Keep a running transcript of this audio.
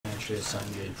che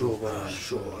sangye Rupa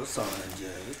Sho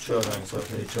Sanje, Chodan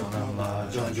Sote Chonam La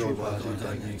Janjo Janjupa Bado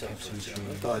Dudanye Danye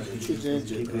Kapsuchi Taji Chujen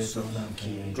Jipe Jipe Sonam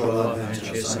Ki Chola Chodan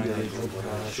Che che Sanje sangye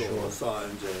Rupa Sho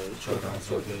Sanje, Chodan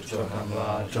Sote Chonam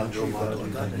La Janjo Janjupa Bado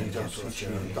Dudanye Danye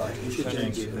Kapsuchi Taji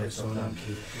Chujen Jipe Jipe Sonam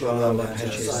Ki Chola che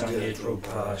Che sangye Sanje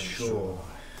Rupa Sho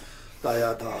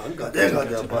Daya Tang Gade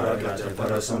Gade Paragade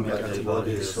Parasamgade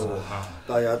Bodhi Soha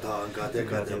Daya Tang Gade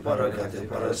Gade Paragade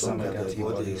Parasamgade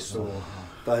Bodhi Soha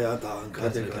Daya Tang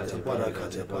Gade Gade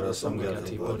Paragade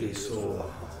Parasamgade Bodhi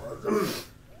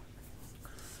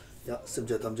Ya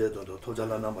Simje Tamje Dodo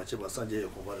Tojala Nama Chiba Sanje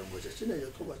Yokobaran Boja Chine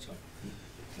Yokobacha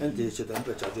and the Chitan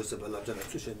Pecha Joseph Labjana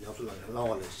Tushin Yafula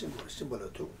Lawale Symbol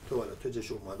Toala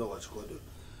Tujeshu Madowa Skodu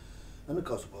and the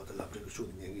cause about the Labjana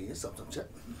shooting in some chat.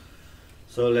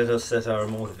 So let us set our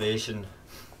motivation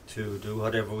to do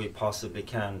whatever we possibly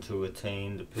can to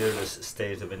attain the peerless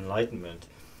state of enlightenment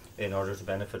in order to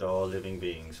benefit all living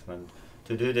beings. And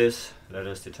to do this, let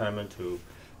us determine to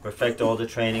perfect all the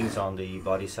trainings on the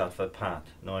Bodhisattva path,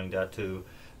 knowing that to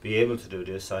be able to do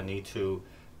this, I need to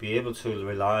be able to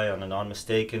rely on a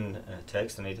non-mistaken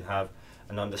text. I need to have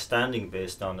an understanding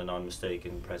based on the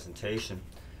non-mistaken presentation.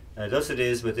 Thus it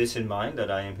is with this in mind that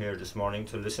I am here this morning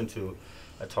to listen to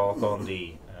a talk on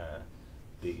the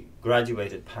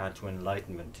graduated path to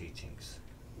enlightenment teachings.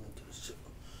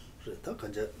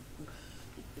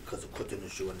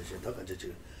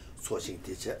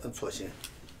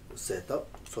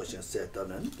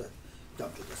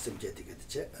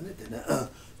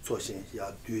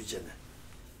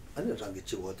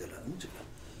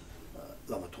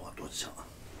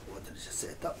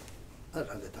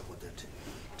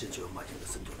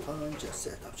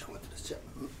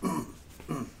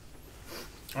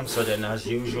 And so then, as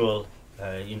usual,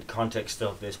 in the context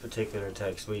of this particular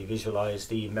text, we visualize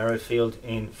the merit field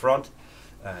in front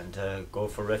and go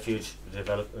for refuge,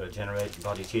 develop, generate the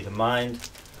bodhicitta mind,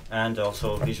 and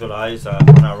also visualize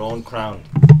on our own crown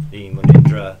the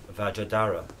Munindra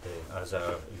Vajradhara as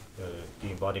our, the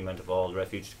embodiment of all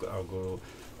refuge, our guru,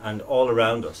 and all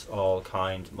around us, all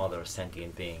kind, mother,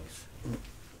 sentient beings.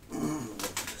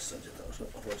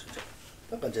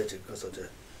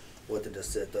 What did I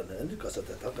say? And because of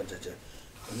that, I can judge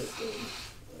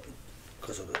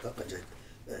because of the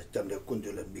Tamle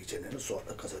Kundula mixture and so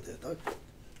because of that,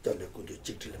 Tamle Kundu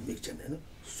Chickle mixture and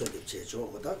so the church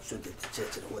over that, so the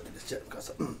church and what did the church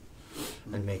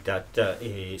and make that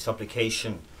a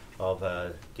supplication of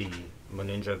the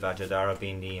Munindra Vajradhara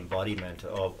being the embodiment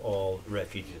of all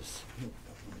refuges.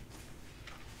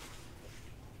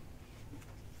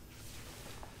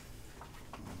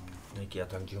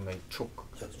 Nikyatang Jume Chuk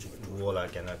Wola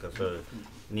Ganaka for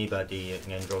Nibadi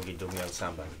Ngendrogi Dumyal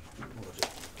Samba.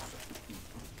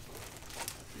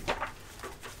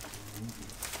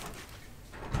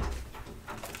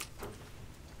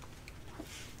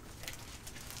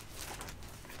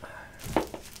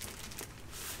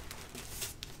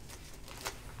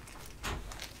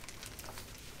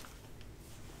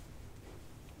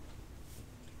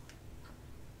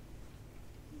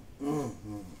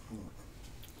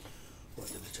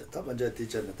 Takanja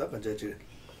teacher, Takanja,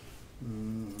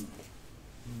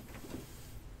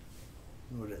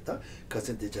 Nureta,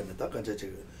 Cousin teacher, Takanja,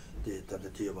 the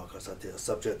Tia Casate,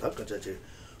 subject, Takanja,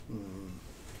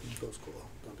 go school,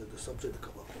 the subject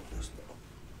cover contest.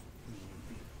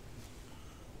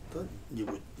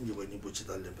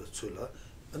 Nibuchita Lepetsula,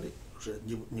 and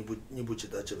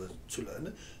Nibuchita Chula,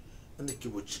 and the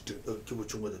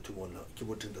Kibuchunga the Tumola,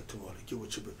 Kibutin the Tumola,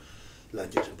 Kibuchi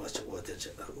language and basket what it is.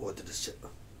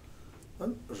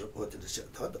 And what it is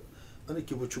and a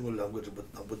Kibuchunga language, but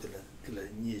not put the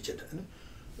Nijet and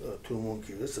 2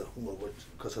 monkeys, who what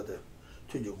Casada,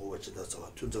 2 new watch that's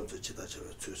our 2 of the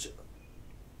Chitacha, 2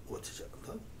 what is it?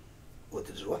 What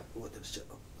is what? What is it?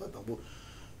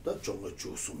 That Jonga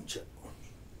Jusum check.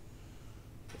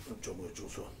 Jonga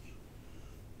Jusum.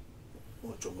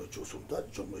 Or Jonga Jusum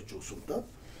that, Jonga Jusum that.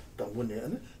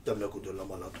 Damune, Damaku de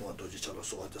Lamala, Tomato Chala,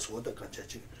 so what is what I can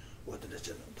check. What did the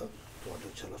channel? Tomato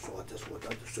Chala, so what is what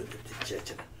I should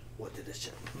check. What did the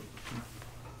channel?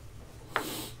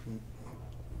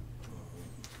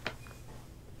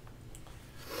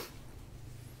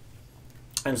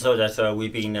 And so that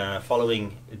we've been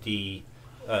following the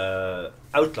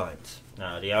outlines.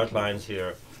 The outlines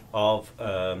here of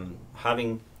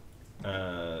having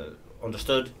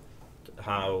understood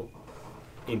how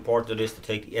important it is to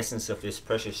take the essence of this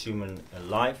precious human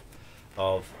life,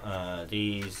 of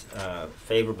these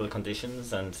favorable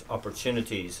conditions and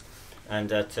opportunities and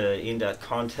that in that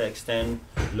context then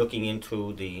looking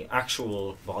into the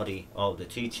actual body of the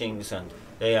teachings, and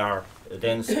they are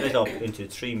then split up into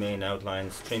three main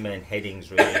outlines, three main headings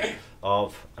really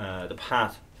of the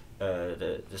path,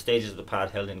 the stages of the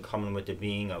path held in common with the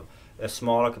being of a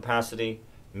smaller capacity,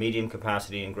 medium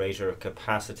capacity and greater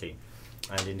capacity.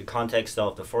 And in the context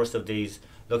of the first of these,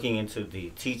 looking into the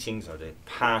teachings or the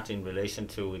path in relation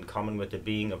to in common with the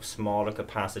being of smaller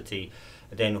capacity,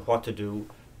 then what to do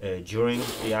during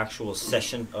the actual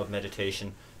session of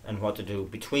meditation and what to do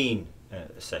between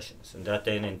sessions. And that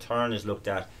then in turn is looked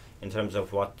at in terms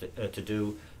of what to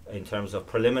do in terms of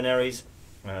preliminaries,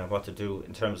 what to do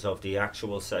in terms of the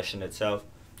actual session itself,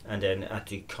 and then at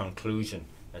the conclusion,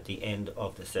 at the end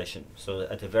of the session. So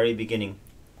at the very beginning,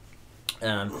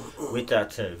 with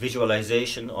that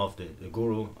visualization of the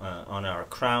Guru on our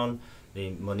crown,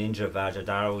 the Munindra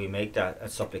Vajradhara, we make that a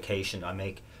supplication. I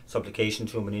make supplication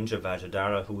to Munindra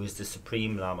Vajradhara, who is the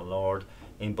Supreme Lama Lord,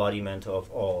 embodiment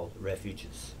of all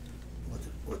refuges.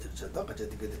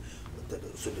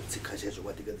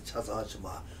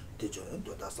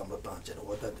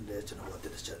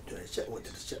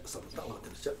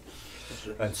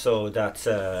 And so that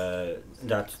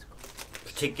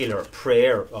particular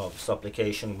prayer of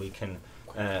supplication we can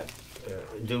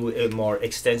do it more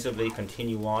extensively,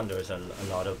 continue on. There's a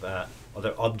lot of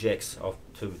other objects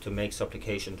to make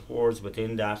supplication towards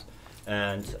within that,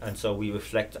 and so we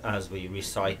reflect as we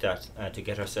recite that to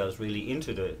get ourselves really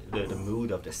into the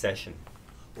mood of the session.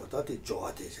 Yeah,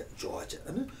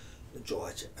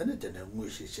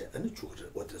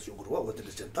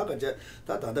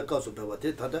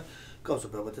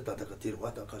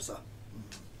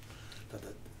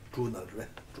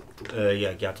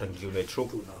 Gyatang Jule Truk,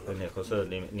 Nekosa,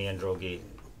 Niandrogi,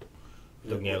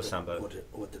 Dungel Samba. What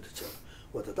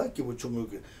that give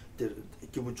Chumugi, give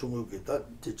Chumugi, that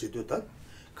teach you that,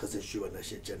 because she was a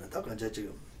shit and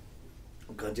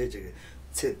Ganjaji,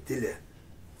 said Dile,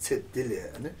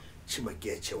 and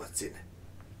Chimage was in it.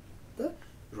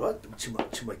 Rot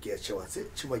Chimage was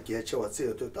it, Chimage was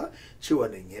it to that,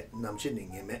 Chiwaning it,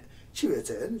 Namshining him, Chiwes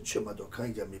and Chimado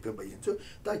Kanga me paper into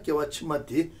that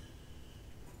Gawachimati,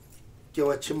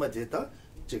 Gawachimata,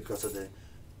 Jicasa.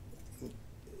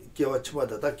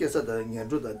 Kiwachimada, that gets at the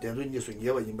Yandru and Denru in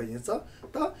Yava in Bayansa,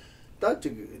 that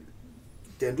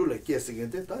Denru like guessing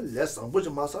it, that less on which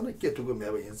Masana get to go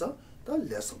Mayansa, that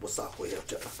less was Sako.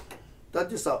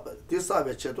 That is this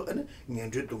Sabacheto and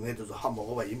Yandru to get to the Hamo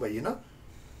over in Bayina,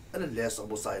 and less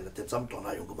on silent at some Dona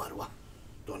Yungumarwa.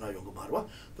 Dona Yungumarwa,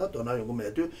 that Dona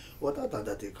Yungumedu, what I done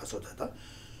that the Casota,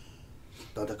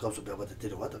 that the comes about the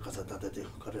Tirwata Casata, the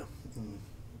Korea.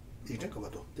 You think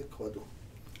about the Kodo.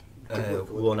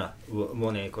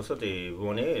 Wone Kosoti,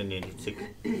 Wone, and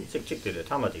Chick to the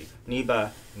Tamati,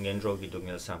 Niba, Ngendrogi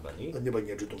Dungel Sambani. Never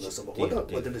get to do some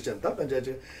what in the Chantap and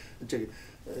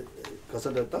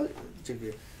Casada,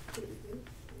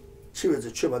 she was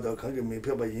a chimada Kangi me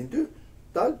paper into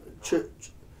that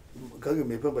Kangi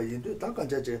me paper into that can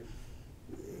judge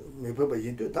me paper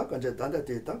into that can judge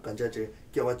that can judge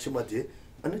Gavachimati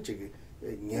and a chicken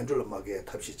Nandula Maga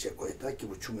Tapsi check with that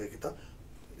give Chumekita.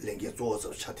 Linky Zoas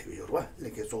of Chatty Yorwa,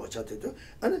 Linky Zoa Chatty,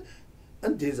 and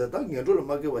these are done Yandru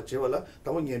Magi Wachevala,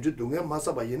 Taman Yandu Dunga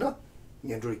Masabayina,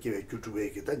 Yandru gave you to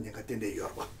wake it and Yakatinde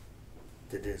Yorwa.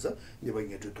 The days are never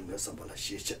get to Dunga Sambala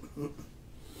Shicha.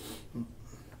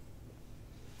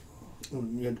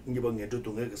 Nibang Yandu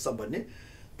Dunga Sambani,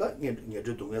 that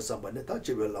Yandu Dunga Sambani, that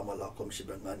Chivel Lamala Com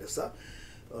Shibanganesa,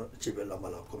 Chivel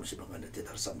Lamala Com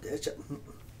Shibangan some day.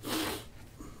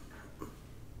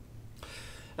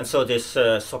 And so this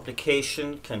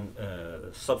supplication can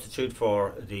substitute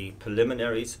for the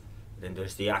preliminaries. Then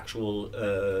there's the actual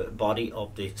body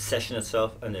of the session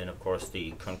itself, and then of course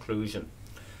the conclusion.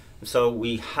 And so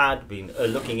we had been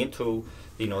looking into,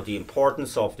 the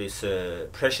importance of this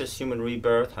precious human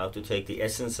rebirth, how to take the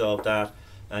essence of that,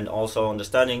 and also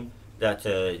understanding that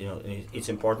it's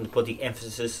important to put the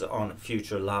emphasis on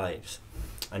future lives.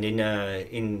 And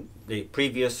in the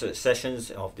previous sessions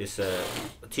of this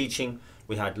teaching,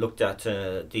 we had looked at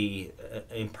the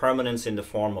impermanence in the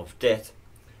form of death,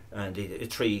 and the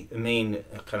three main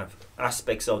kind of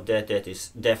aspects of death. Death is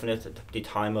definite, the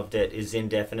time of death is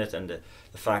indefinite, and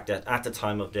the fact that at the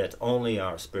time of death only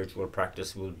our spiritual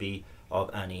practice will be of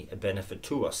any benefit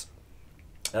to us.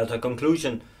 At the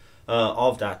conclusion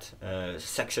of that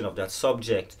section of that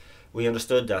subject, we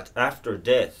understood that after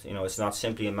death, it's not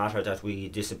simply a matter that we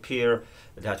disappear,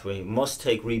 that we must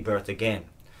take rebirth again.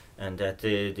 And that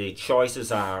the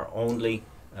choices are only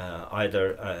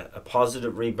either a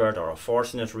positive rebirth or a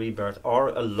fortunate rebirth or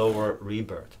a lower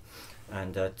rebirth.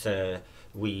 And that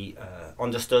we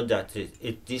understood that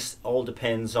this all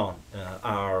depends on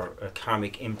our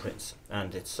karmic imprints,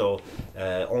 and it's so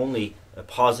only a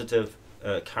positive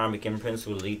karmic imprints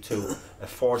will lead to a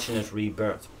fortunate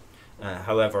rebirth.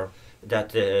 However, that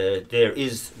there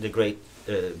is the great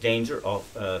danger of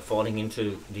falling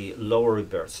into the lower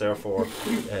rebirths. Therefore,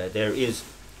 there is,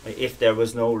 if there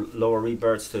was no lower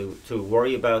rebirths to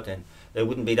worry about, then there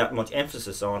wouldn't be that much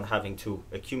emphasis on having to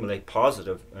accumulate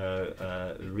positive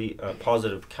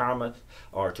positive karma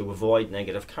or to avoid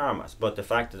negative karmas. But the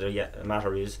fact of the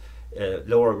matter is,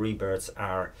 lower rebirths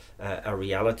are a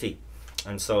reality,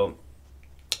 and so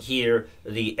here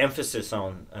the emphasis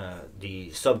on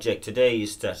the subject today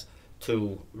is that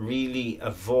to really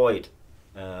avoid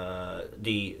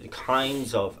the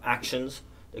kinds of actions,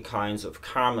 the kinds of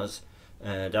karmas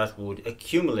that would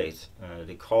accumulate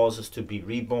the causes to be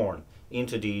reborn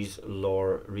into these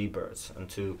lower rebirths, and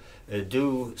to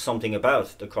do something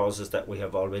about the causes that we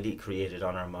have already created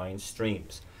on our mind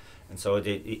streams. And so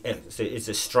it's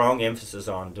a strong emphasis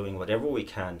on doing whatever we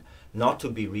can not to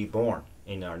be reborn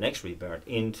in our next rebirth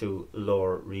into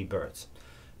lower rebirths.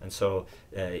 And so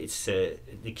it's the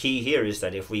key here is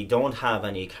that if we don't have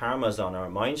any karmas on our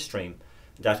mind stream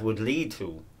that would lead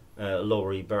to lower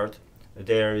rebirth,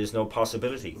 there is no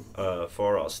possibility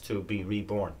for us to be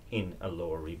reborn in a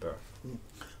lower rebirth.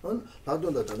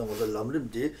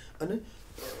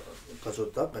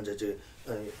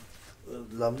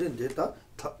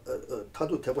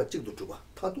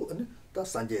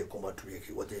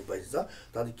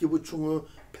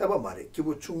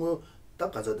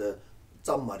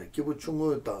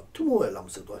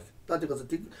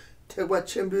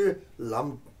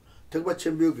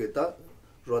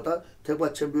 roda tekwa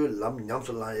chembyo lam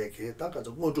nyamso la yake ta ka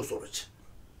zo ngojo sorochi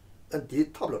an di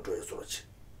tabla toya sorochi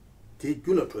di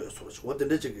gyula toya sorochi wa de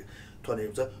je tone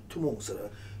imza tumong sara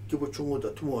kibu chungo da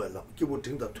tumo lam kibu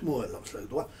ting da tumo lam sla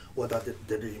do wa da de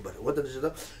imba wa de je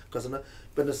da kasana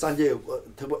ben sanje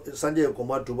tekwa sanje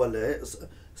goma dubale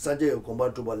sanje goma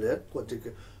dubale ko je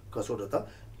kaso da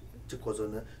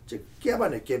kozo는 제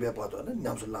개반에 개배 봐도는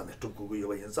냠술라네 두고고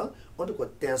요바 인상 어디 거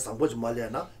댄스 한번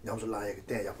말려나 냠술라에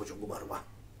댄 약고 좀 말아 봐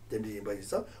댄디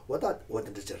인바이서 와다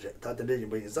와든지 저래 다 댄디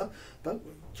인바이서 다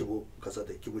기부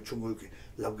가서데 기부 중국이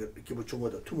람게 기부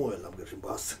중국의 투모에 람게 좀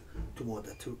봤어 투모에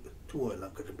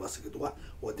람게 좀 봤어 그도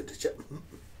와든지 저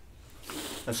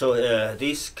And so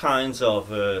these kinds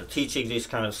of teaching, this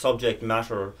kind of subject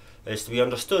matter is to be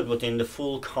understood within the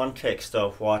full context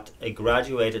of what a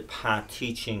graduated path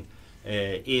teaching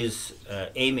is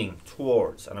aiming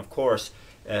towards. And of course,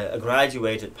 a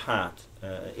graduated path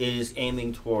is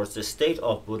aiming towards the state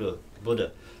of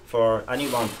Buddha for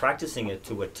anyone practicing it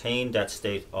to attain that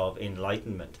state of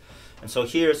enlightenment. And so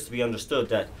here is to be understood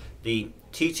that the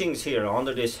teachings here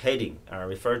under this heading are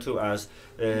referred to as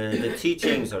the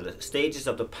teachings or the stages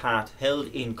of the path held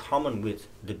in common with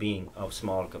the being of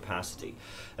small capacity.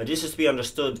 This is to be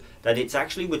understood that it's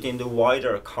actually within the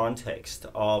wider context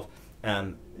of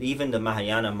even the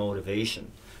Mahayana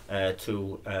motivation and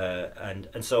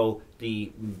so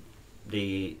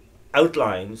the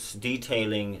outlines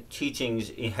detailing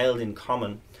teachings held in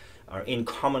common or in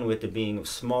common with the being of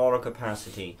smaller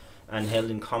capacity and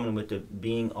held in common with the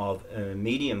being of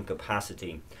medium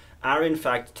capacity are in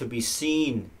fact to be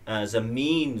seen as a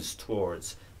means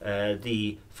towards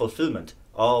the fulfillment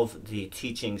of the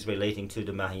teachings relating to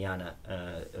the Mahayana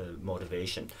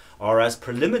motivation, or as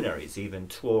preliminaries even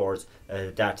towards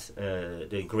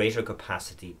the greater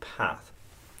capacity path.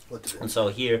 And so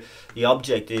here the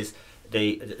object is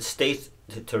the state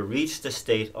to reach the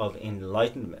state of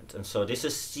enlightenment, and so this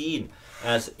is seen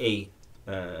as a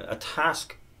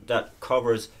task that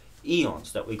covers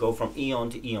eons, that we go from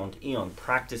eon to eon to eon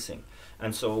practicing.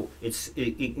 And so it's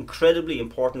incredibly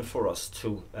important for us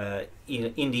to,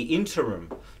 in the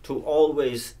interim, to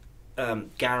always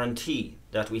guarantee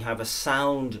that we have a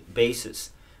sound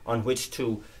basis on which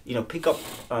to, pick up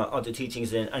other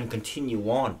teachings and continue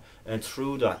on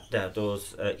through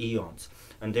those eons.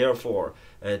 And therefore,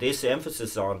 this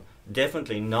emphasis on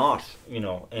definitely not,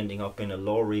 ending up in a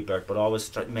lower rebirth, but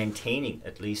always maintaining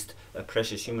at least a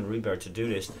precious human rebirth to do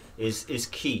this is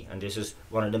key, and this is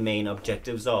one of the main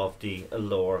objectives of the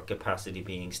lower capacity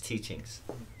beings teachings.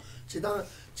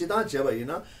 지단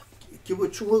제바이나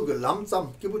기부 충고의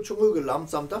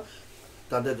람잠다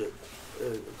단데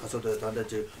가서도 단데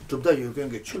좀더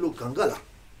요경게 출루 간가라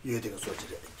이해되는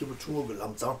소리래. 기부 충고의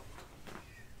람잠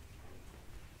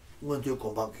먼저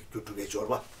공방 교두게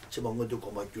줘봐. 지금 먼저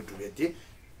공방 교두게디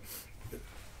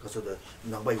가서도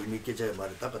남바 유니케 제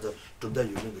말다 가서 좀더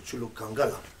요경게 출루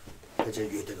간가라. 이제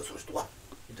이해되는 소리도 와.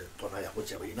 이제 돌아야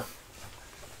보자 보이나.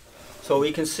 So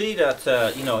we can see that,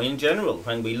 in general,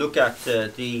 when we look at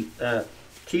the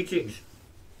teachings,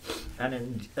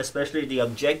 and especially the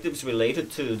objectives related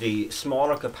to the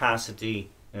smaller capacity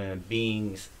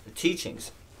beings'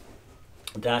 teachings,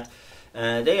 that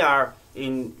they are,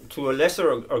 to a lesser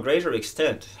or greater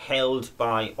extent, held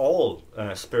by all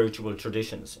spiritual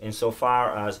traditions,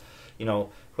 insofar as,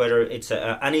 whether it's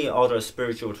any other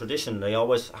spiritual tradition, they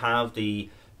always have the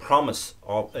promise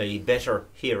of a better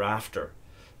hereafter.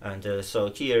 And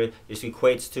so here this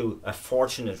equates to a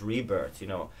fortunate rebirth,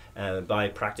 by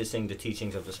practicing the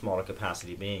teachings of the smaller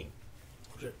capacity being.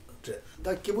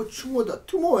 다 기본 충분다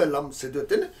투모에 남 세도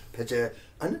되네 배제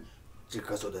아니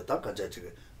지가서도 다 가자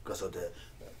지금 가서도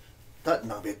다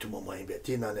나베 투모 마이베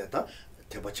디나네다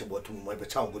대바치 뭐 투모 마이베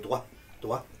차고도 와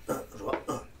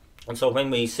And so when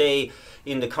we say,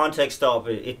 in the context of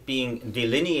it being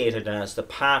delineated as the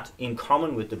path in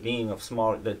common with the being of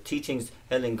the teachings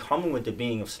held in common with the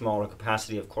being of smaller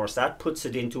capacity, of course, that puts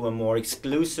it into a more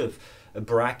exclusive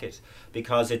bracket,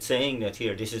 because it's saying that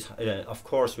here this is, of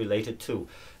course, related to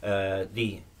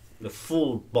the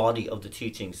full body of the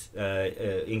teachings,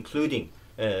 including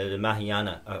the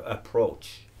Mahayana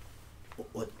approach.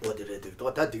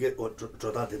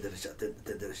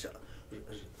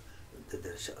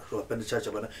 로펜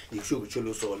차차바나 이슈고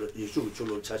줄로서 이슈고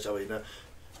줄로 차차바이나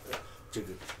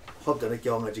지금 합단의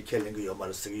경험하지 켈링그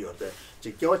요말 쓰기 요데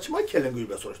지 겨치마 켈링그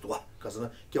베서도 와 가서는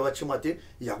겨치마티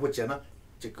약부잖아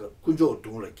지금 군조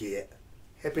동을게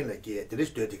해변을게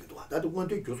드레스 되기도 와 나도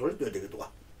군도 교소를 되기도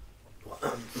와.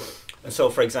 And so,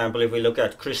 for example, if we look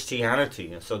at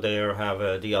Christianity, so they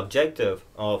have the objective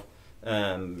of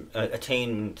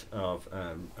attainment of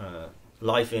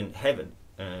life in heaven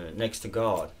next to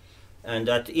God. And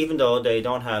that even though they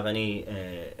don't have any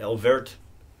overt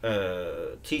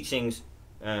teachings,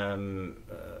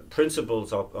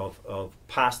 principles of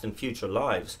past and future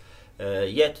lives,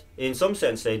 yet in some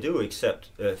sense they do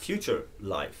accept future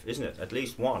life, isn't it? At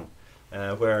least one,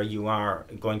 where you are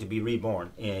going to be reborn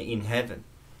in heaven.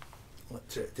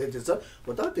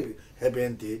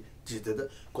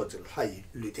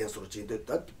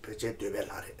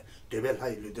 되벨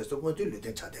하이 르데서 뭐들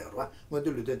르데 차대어와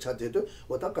뭐들 르데 차대도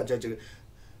왔다 가자 지금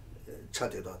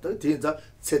차대도 또 진짜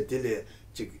세딜에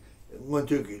지금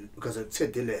뭐들 가서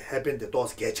세딜에 해변데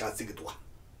도스 개차지기도 와.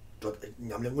 또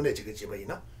냠령군에 지금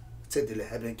집이나 세딜에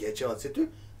해변 개차지도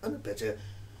아니 배제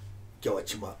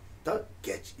겨치마 다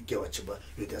개치마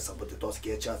르데서 뭐들 도스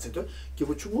개차지도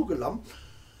기부 중국을 남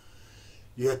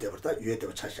And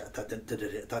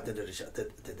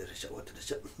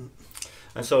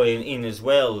so in as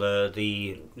well,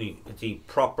 the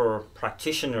proper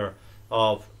practitioner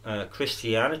of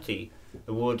Christianity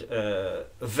would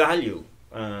value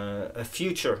a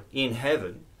future in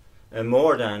heaven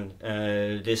more than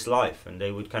this life, and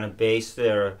they would kind of base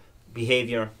their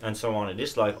behavior and so on in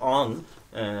this life on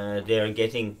their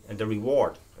getting the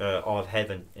reward of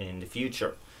heaven in the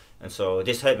future. And so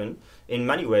this heaven, in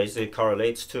many ways, it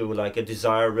correlates to like a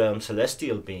desire realm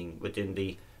celestial being within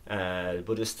the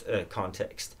Buddhist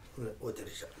context.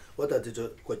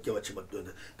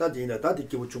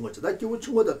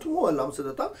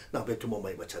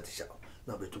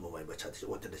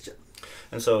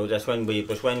 And so that's when we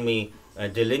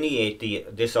delineate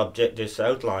this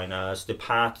outline as the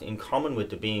path in common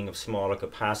with the being of smaller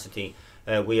capacity,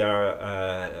 we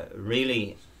are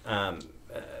really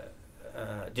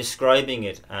describing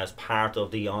it as part of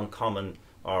the uncommon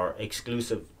or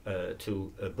exclusive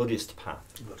to a Buddhist path.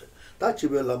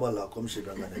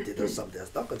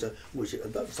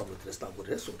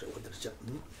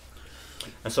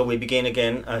 And so we begin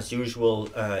again, as usual,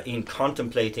 in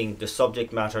contemplating the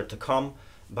subject matter to come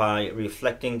by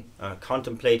reflecting,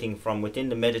 contemplating from within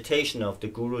the meditation of the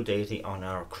Guru deity on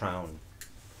our crown.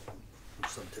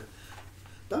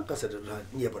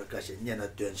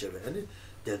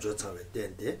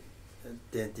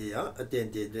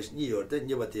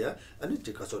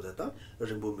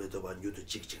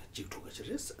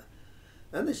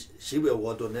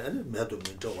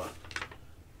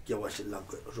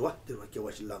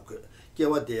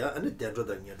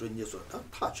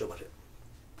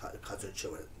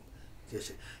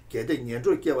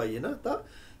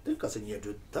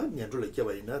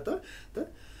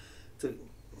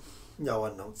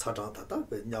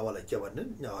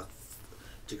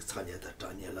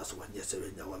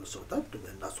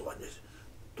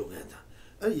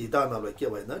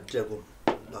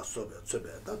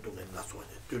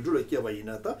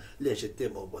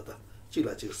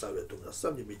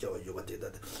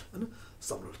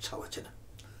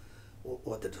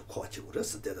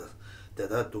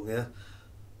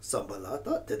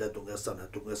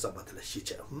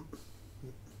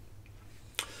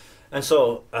 And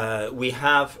so we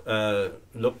have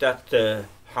looked at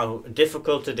how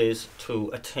difficult it is to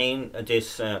attain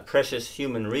this precious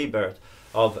human rebirth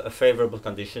of favorable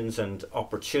conditions and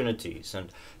opportunities, and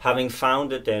having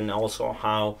found it, then also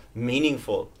how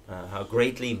meaningful, how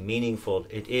greatly meaningful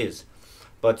it is.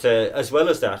 But as well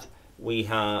as that, we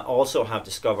also have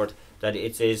discovered that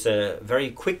it is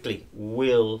very quickly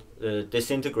will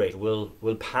disintegrate,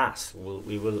 will pass,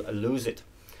 we will lose it.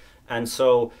 And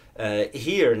so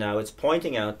here now it's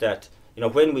pointing out that, you know,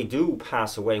 when we do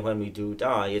pass away, when we do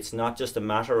die, it's not just a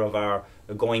matter of our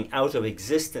going out of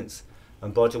existence,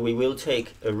 but we will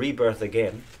take a rebirth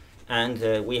again.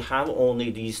 And we have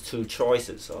only these two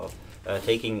choices of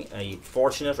taking a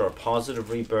fortunate or positive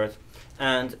rebirth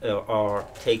and or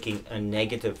taking a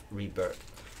negative rebirth.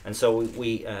 And so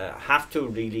we have to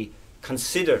really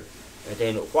consider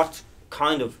then what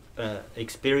kind of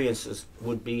experiences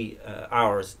would be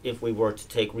ours if we were to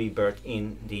take rebirth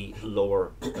in the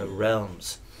lower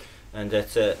realms. And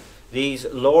that these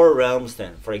lower realms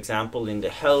then, for example, in the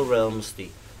hell realms,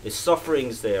 the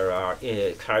sufferings there are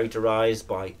characterized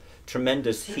by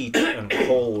tremendous heat and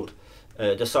cold.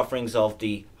 The sufferings of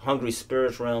the hungry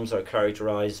spirit realms are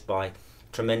characterized by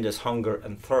tremendous hunger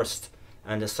and thirst,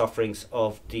 and the sufferings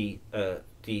of the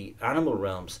animal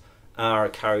realms are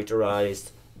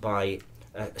characterized by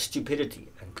stupidity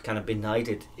and kind of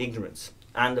benighted ignorance,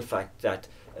 and the fact that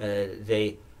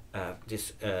they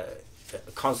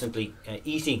constantly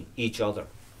eating each other.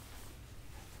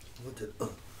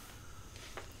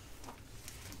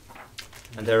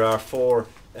 And there are four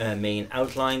main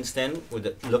outlines then,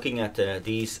 with looking at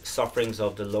these sufferings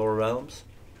of the lower realms.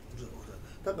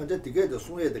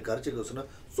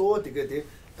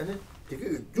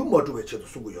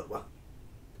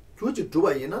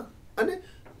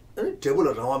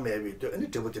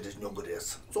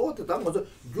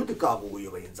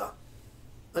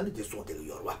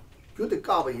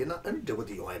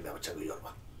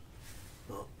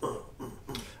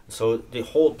 So the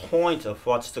whole point of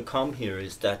what's to come here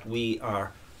is that we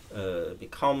are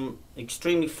become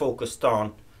extremely focused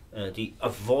on the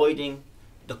avoiding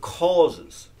the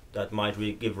causes that might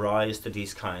give rise to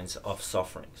these kinds of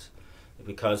sufferings,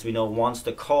 because we know once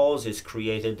the cause is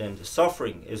created, then the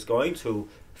suffering is going to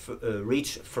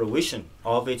reach fruition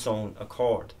of its own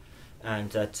accord. And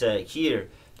that here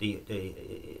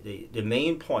the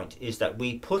main point is that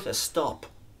we put a stop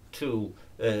to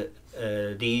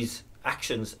these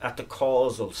actions at the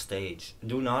causal stage.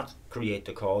 Do not create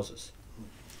the causes.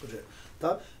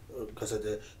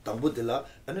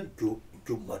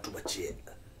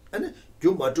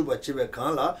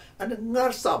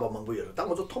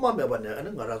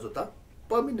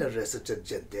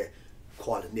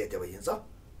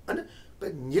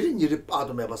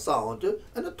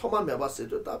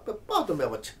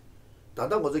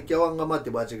 단단 거저 개왕가마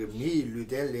디바지게 미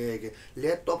류덴레게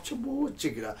레톱 첨부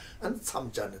지기라 안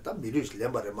참자네 다 미르스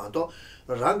렘바레마도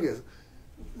랑게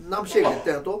남셰게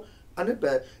때도 아니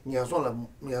배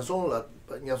냐송라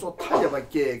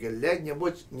타야바게게 레냐보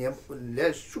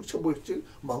냠레 숙처부지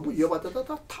망부 여바다다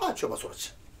다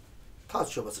쳐봐서지 다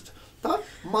쳐봐서 다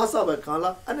마사바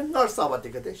칸라 아니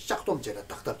나르사바데게 샥돔제라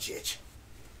딱답지에지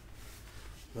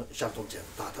샥돔제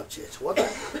딱답지에지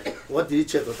what the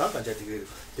cheto ta kan jati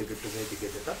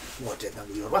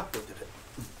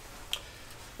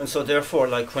And so therefore,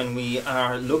 like when we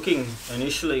are looking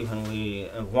initially, when we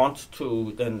want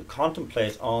to then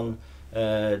contemplate on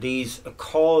these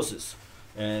causes,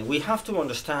 we have to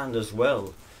understand as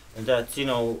well that, you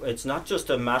know, it's not just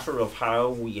a matter of how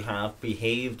we have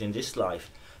behaved in this life,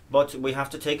 but we have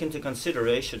to take into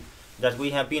consideration that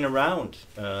we have been around,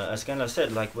 as Kenla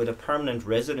said, like with a permanent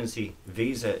residency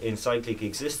visa in cyclic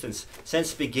existence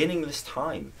since beginningless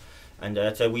time, and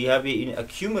that we have been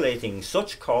accumulating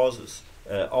such causes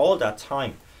all that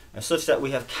time, such that we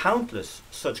have countless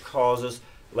such causes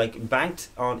like banked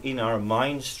on in our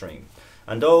mind stream.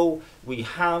 And though we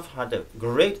have had a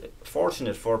great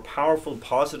fortunate for powerful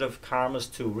positive karmas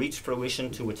to reach fruition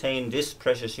to attain this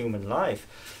precious human life,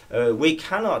 we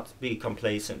cannot be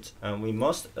complacent, and we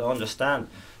must understand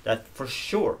that for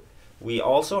sure we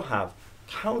also have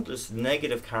countless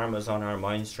negative karmas on our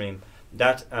mind stream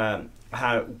that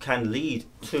can lead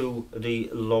to the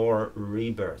lower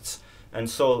rebirths. And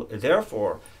so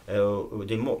therefore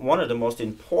one of the most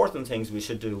important things we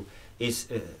should do is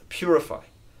purify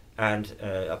and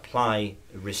apply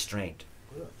restraint.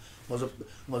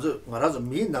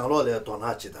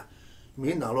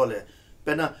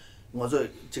 먼저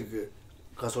저기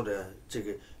가서래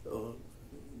저기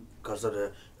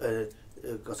가서래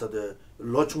가서데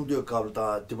로충도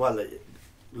가보다 디발에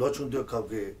로충도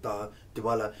가게 다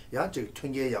디발라 야 지금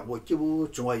튕게 야고 기부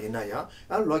중화 있나야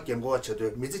아 로경고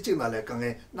쳐도 미지직 날에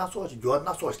강에 나소지 요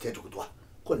나소지 대주고도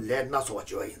콜레 나소와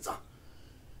줘 인자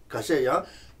가셔야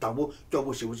당부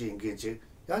교부 시우지 인게지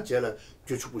야 제라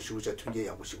교축부 시우자 튕게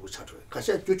야고 시우 차줘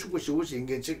가셔야 교축부 시우지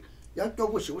인게지 야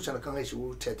교부 시우자는 강에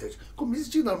시우 태태 그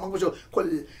미지직 날 망고죠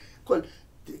콜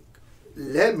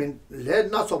레민 레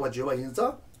나소와 줘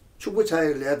인자 축부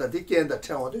차에 레다 디게인다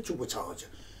태워도 축부 차오죠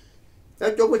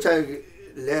야 교부차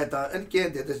레다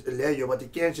엔게데 레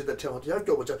요바디 겐치다 태워도 야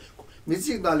교부차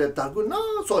미직 날에 달고 나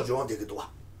소주원 되기도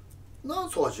와나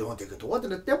소주원 되기도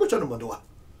와데 때부처는 뭐도 와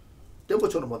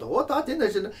때부처는 뭐도 와다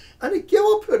되는지는 아니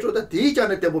개워 표조다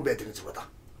대잖아 때부 매트는지 보다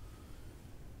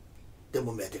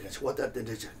때부 매트는지 와다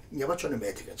되는지 녀바처는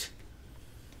매트는지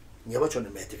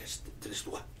녀바처는 매트는지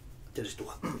들으시도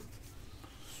와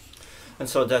And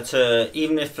so that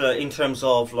even if in terms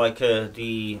of like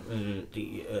the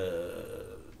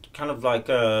kind of like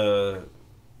the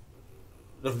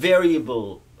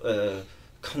variable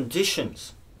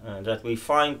conditions that we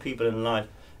find people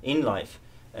in life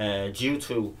due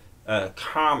to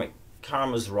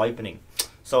karma's ripening.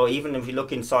 So even if we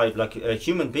look inside like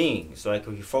human beings, like if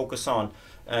we focus on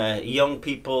young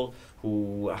people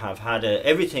who have had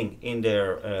everything in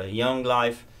their young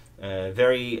life,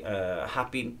 very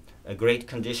happy, great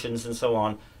conditions and so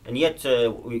on, and yet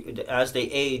as they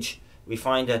age we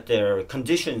find that their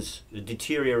conditions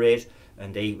deteriorate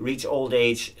and they reach old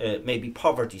age, maybe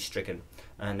poverty stricken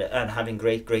and having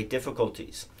great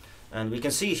difficulties. And we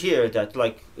can see here that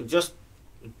like just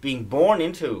being born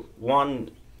into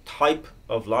one type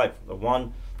of life,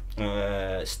 one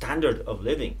standard of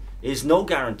living, is no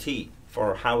guarantee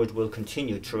for how it will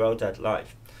continue throughout that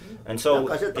life. And so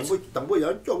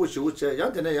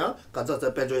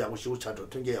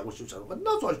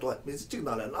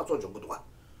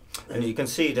and you can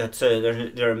see that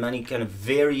there are many kind of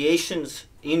variations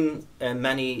in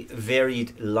many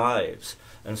varied lives.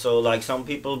 And so like some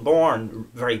people born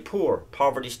very poor,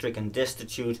 poverty stricken,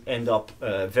 destitute, end up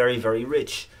very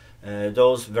rich.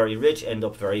 Those very rich end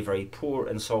up very poor,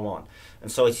 and so on. And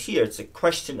so it's a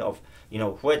question of, you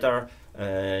know, whether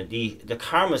the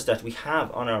karmas that we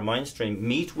have on our mind stream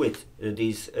meet with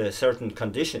these certain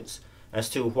conditions as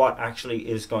to what actually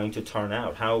is going to turn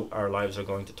out, how our lives are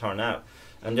going to turn out.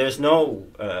 And there's no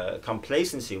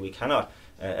complacency. We cannot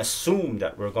assume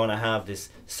that we're going to have this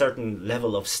certain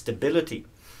level of stability,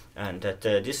 and that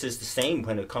this is the same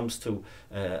when it comes to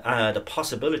the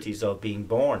possibilities of being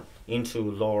born into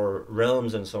lower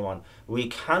realms and so on. We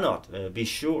cannot be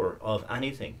sure of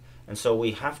anything. And so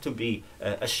we have to be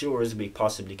as sure as we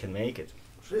possibly can make it.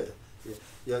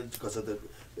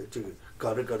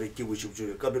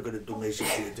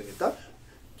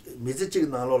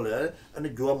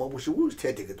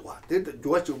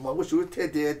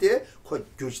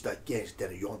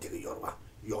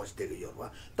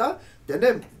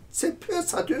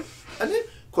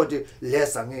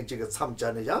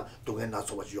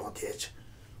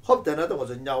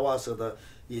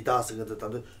 이다스가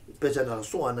단도 배전하는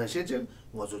소환한 신증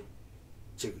뭐저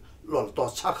지금 롤도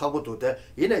착하고도 돼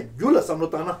얘네 유라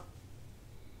삼로다나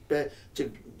배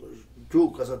지금 주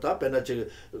가서 다 배나 지금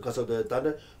가서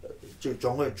다는 지금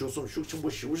정말 주소 숙청부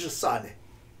시우시 싸네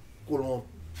그런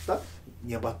다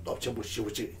녀바 업청부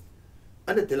시우지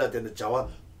안에 들라되는 자와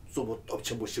소부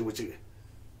업청부 시우지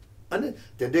안에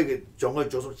된대게 정말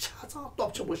주소 찾아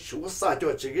업청부 시우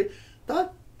싸죠 지금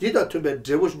다 디다 투면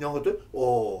제고신 영어도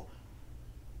오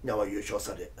냐와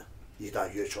유쇼사레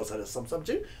이다 유쇼사레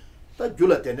삼삼지 다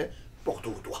줄라테네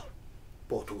복두도와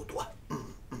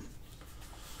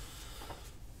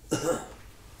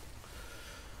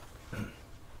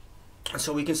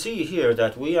So we can see here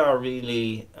that we are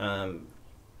really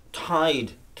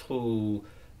tied to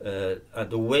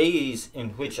the ways in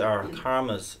which our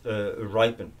karmas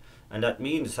ripen, and that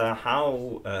means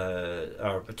how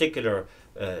our particular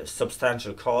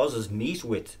substantial causes meet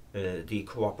with the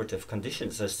cooperative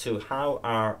conditions as to how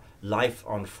our life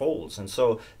unfolds. And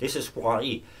so this is why,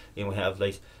 you know, we have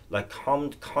like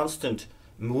constant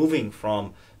moving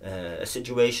from a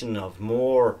situation of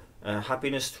more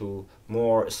happiness to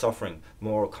more suffering,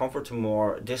 more comfort to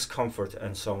more discomfort,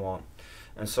 and so on.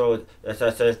 And so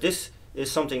this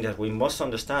is something that we must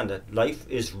understand, that life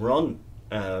is run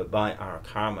by our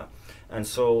karma. And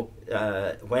so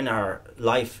when our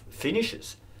life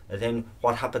finishes, then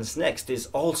what happens next is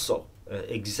also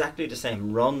exactly the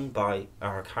same, run by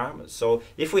our karma. So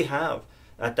if we have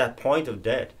at that point of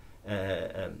death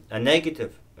a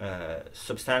negative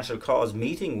substantial cause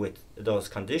meeting with those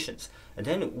conditions, and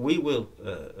then we will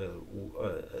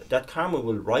that karma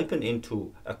will ripen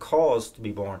into a cause to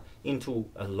be born into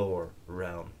a lower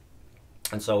realm.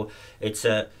 And so it's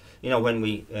when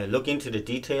we look into the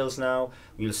details now,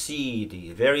 we'll see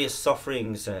the various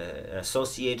sufferings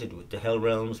associated with the hell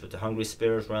realms, with the hungry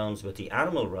spirit realms, with the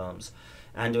animal realms,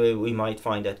 and we might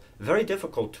find that very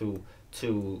difficult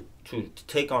to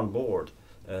take on board,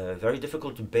 very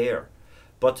difficult to bear.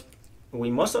 But we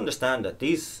must understand that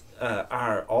these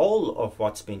are all of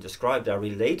what's been described are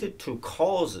related to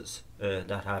causes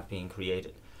that have been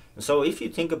created. And so if you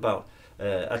think about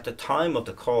at the time of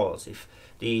the cause, if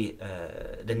the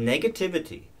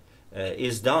negativity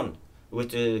is done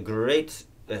with a great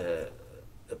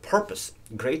purpose,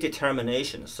 great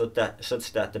determination, such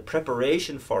that the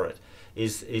preparation for it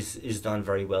is done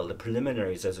very well, the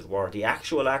preliminaries as it were, the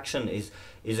actual action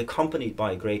is accompanied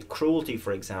by great cruelty,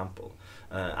 for example,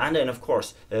 and then of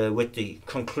course with the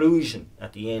conclusion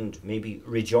at the end maybe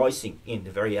rejoicing in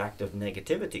the very act of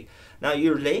negativity. Now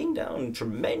you're laying down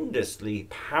tremendously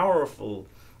powerful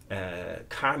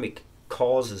karmic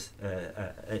causes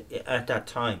at that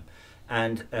time,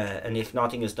 and if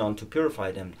nothing is done to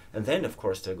purify them, and then of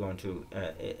course they're going to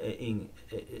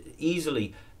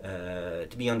easily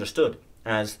to be understood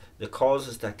as the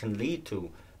causes that can lead to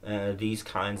these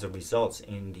kinds of results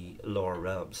in the lower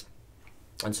realms.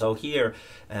 And so here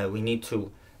we need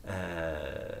to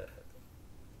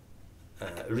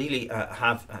really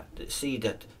see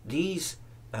that these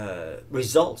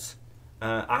results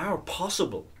are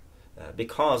possible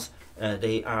because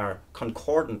they are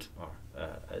concordant, or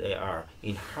they are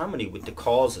in harmony with the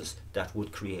causes that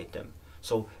would create them.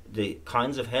 So the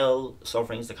kinds of hell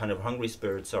sufferings, the kind of hungry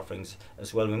spirit sufferings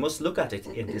as well, we must look at it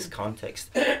in this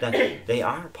context, that they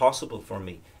are possible for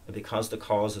me because the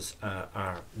causes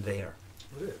are there.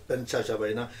 Ben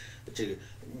chachabayna 지금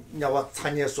냐와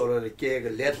찬예 소를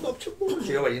계획 랩톱 첨부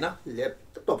줘봐이나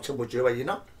랩톱 첨부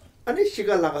줘봐이나 아니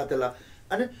시간 나가들라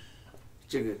아니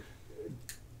지금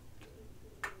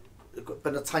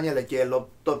ben 찬예를 계획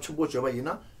랩톱 첨부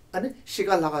줘봐이나 아니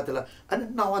시간 나가들라 아니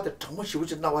나와도 정말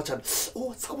쉬우지 나와찬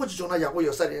오 사고지 전화 야고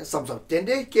요살에 삼삼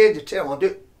된데 계획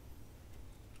채원데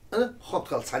아니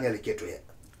호텔 찬예를 계획해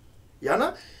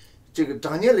야나 지금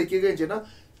다니엘을 계획이나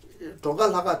동가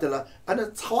나가들라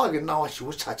아니 차와게 나와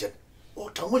쉬우 차전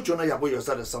오 정말 전화 야고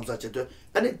요살에 삼사제도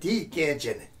아니 디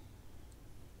계획제네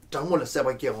정말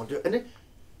세바 계획원데 아니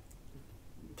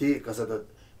디 가서도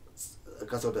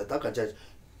다 같이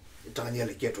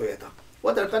다니엘을 계획해다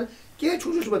와달간 게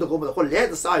추주시면도 거보다 홀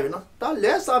레드 사유나 다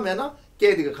레 사면나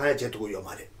게디가 가야 제도고요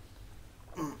말이야.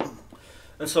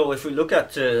 And so if we look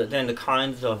at then the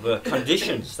kinds of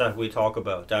conditions that we talk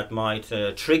about that might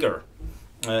trigger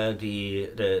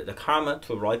the karma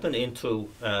to ripen into,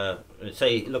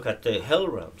 say, look at the hell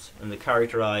realms, and they're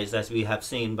characterized as we have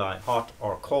seen by hot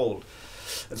or cold.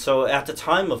 And so at the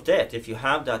time of death, if you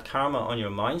have that karma on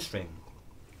your mind stream,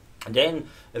 then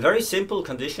very simple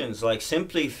conditions like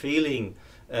simply feeling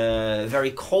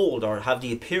very cold, or have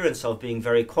the appearance of being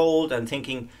very cold and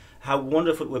thinking how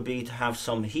wonderful it would be to have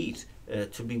some heat,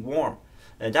 to be warm.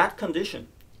 That condition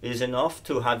is enough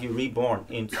to have you reborn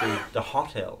into the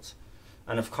hot hells.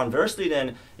 And if conversely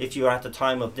then, if you are at the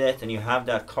time of death and you have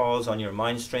that cause on your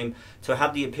mind stream to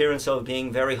have the appearance of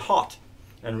being very hot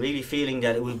and really feeling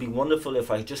that it would be wonderful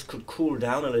if I just could cool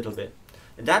down a little bit,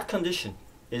 that condition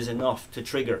is enough to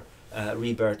trigger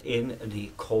rebirth in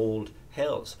the cold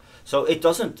hells. So it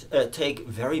doesn't take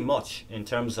very much in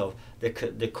terms of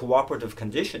the cooperative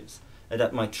conditions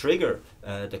that might trigger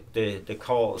the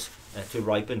cause to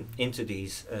ripen into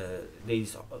these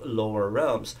lower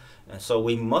realms. So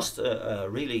we must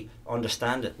really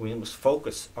understand it. We must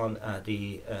focus on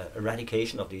the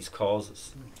eradication of these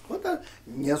causes.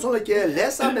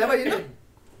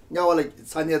 냐와라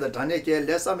산에다 단에게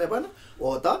레사메바나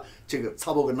오다 지금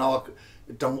사보고 나와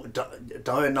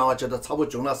당에 나와져도 사보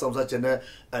중나 섬사전에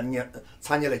아니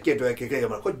산에를 깨줘야 그게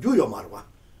말 그 유요 말과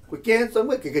그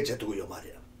깨서뭐 그게 제도요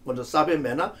말이야 먼저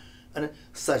사베메나 아니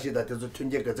사시다 돼서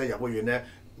튼제 그저 야고 유네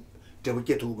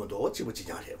되게 두고도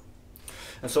지부지냐래요.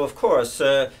 And so, of course,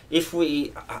 if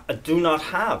we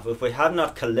if we have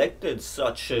not collected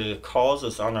such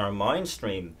causes on our mind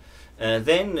stream,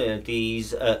 then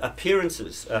these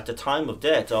appearances at the time of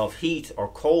death of heat or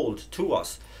cold to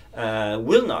us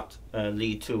will not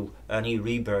lead to any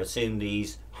rebirths in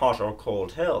these hot or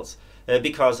cold hells,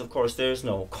 because of course there's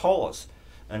no cause,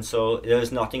 and so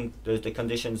there's nothing, the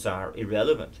conditions are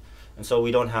irrelevant, and so we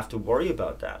don't have to worry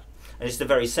about that. And it's the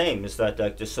very same as that,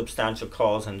 like the substantial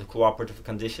cause and the cooperative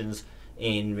conditions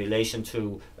in relation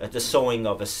to the sowing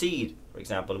of a seed, for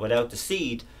example. Without the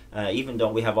seed, even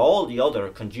though we have all the other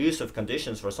conducive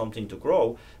conditions for something to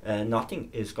grow, nothing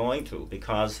is going to,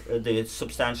 because the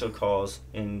substantial cause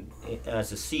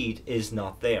as a seed is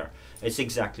not there. It's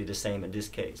exactly the same in this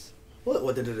case.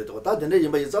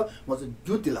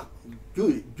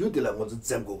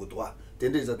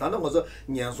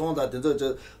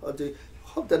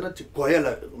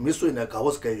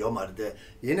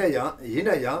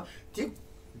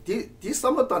 Di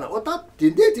samatana ota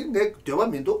dinde di ne dewa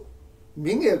mindu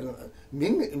mingi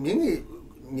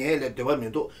nyele dewa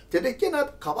mindu tede kena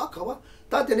kawa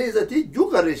ta dene is di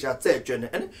yugare sha tse chene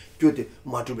ane gyudi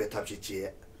matube tapshi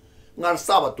jiye ngar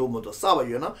saba domodo saba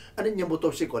yona ane nyembo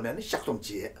topshi kone ane shaktom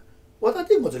jiye ota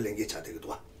di ngozo lengi cha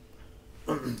degidwa.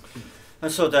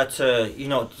 And so that,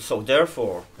 so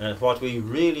therefore, what we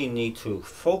really need to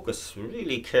focus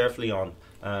really carefully on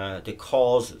the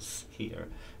causes here,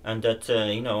 and that,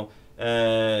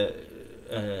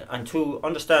 and to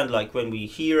understand, like when we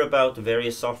hear about the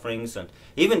various sufferings, and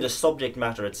even the subject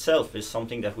matter itself is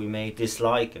something that we may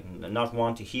dislike and not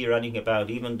want to hear anything about,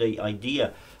 even the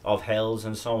idea of hells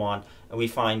and so on, and we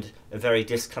find very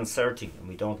disconcerting, and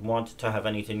we don't want to have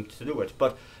anything to do with it.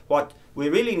 But what we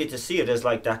really need to see it as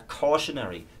like that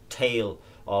cautionary tale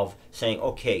of saying,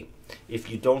 okay, if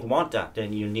you don't want that,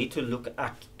 then you need to look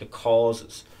at the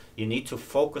causes. You need to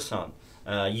focus on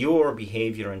your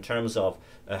behavior in terms of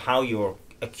how you're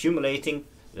accumulating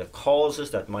the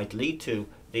causes that might lead to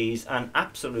these, and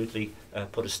absolutely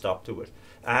put a stop to it.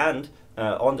 And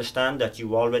understand that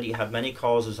you already have many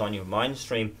causes on your mind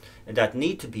stream that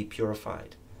need to be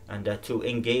purified, and to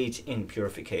engage in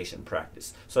purification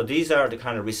practice. So these are the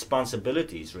kind of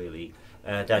responsibilities really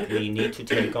that we need to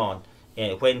take on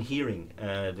when hearing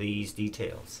these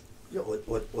details. Yeah,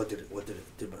 what did it?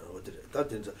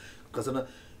 That is, because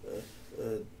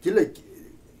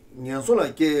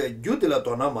Nyansola ke Judila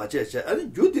Dona Mache,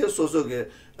 and Judia Sosoge,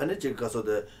 and a chicaso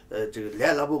the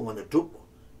Lalabu on the troop,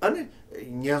 and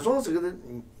Nyanson's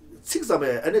 6 of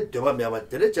and a Devamia,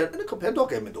 and a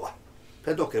Pendoc Emidua,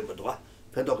 Pendoc Emidua,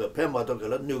 Pendoc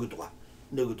Pemadogala,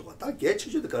 Nugudua, that gets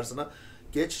you the Carsana.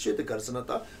 Get you the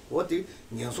Garsanata, what the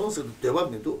Nyansons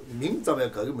development means of a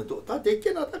Karimento, that they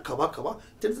cannot Kawakawa,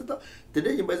 Tensata, the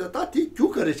day by the Tati,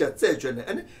 Yukarisha Sejon,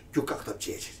 and Yukata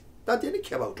Chase. That didn't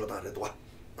care about that.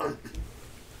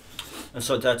 And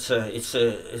so that's it's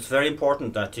very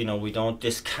important that we don't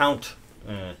discount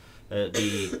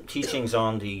the teachings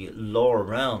on the lower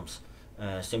realms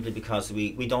simply because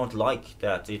we don't like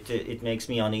that. It makes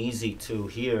me uneasy to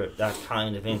hear that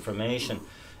kind of information.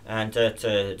 And that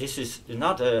this is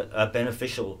not a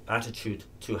beneficial attitude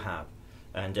to have.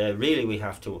 And really we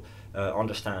have to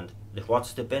understand that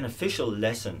what's the beneficial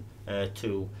lesson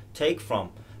to take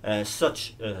from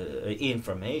such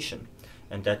information.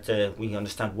 And that we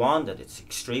understand, one, that it's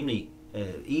extremely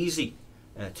easy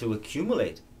to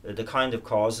accumulate the kind of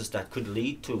causes that could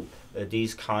lead to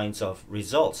these kinds of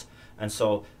results. And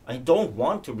so I don't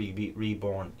want to be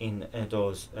reborn in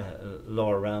those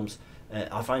lower realms.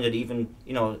 I find it even,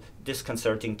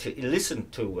 disconcerting to listen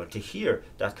to or to hear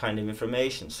that kind of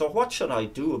information. So what should I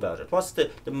do about it? What's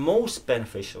the most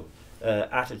beneficial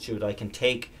attitude I can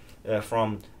take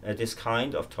from this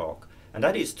kind of talk? And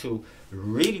that is to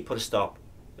really put a stop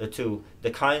to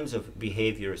the kinds of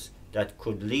behaviors that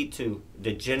could lead to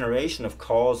the generation of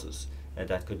causes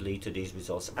that could lead to these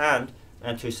results, and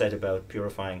to set about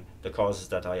purifying the causes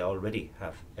that I already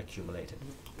have accumulated.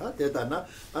 Dana,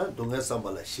 and don't have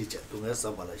somebody she,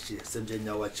 Senja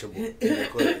Yawa Chibu,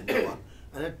 Yawa,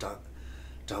 and a Tawe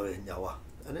Yawa,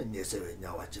 and a Nese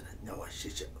Yawa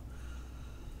Shicha.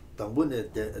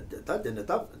 Tambune, that in the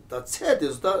top, that said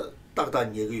is that Dr.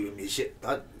 Yegi Mishi,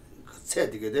 that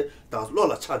said together, that's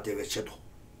Lola Chate Cheto.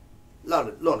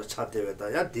 Lola Chate,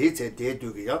 they say they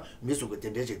do ya, Misuka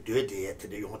Tendeji, do it at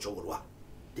the Yonchogua.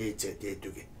 They say they do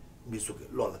it, Misuka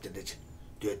Lola Tendeji,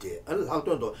 do it, and how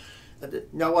don't know.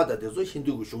 Nyawada there's a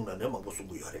Hindu Shuna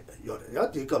Nemabusungu Yore.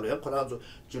 Yati Kalo Koranzo,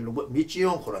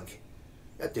 Michion Koranki.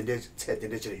 At the day said the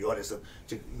nature Yoris,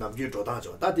 Namju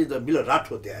Jodanjo. That is the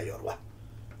Milarato de Yorwa.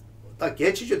 That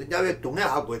gets you the Nave to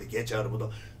Nahago with the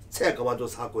Getchabudo.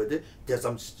 Sekawados Hago, there's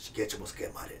some sketchable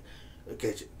schemari.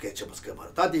 Sketchable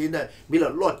schemari. That is in the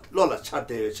Miller Lola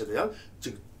Chate,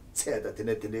 said that in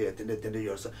the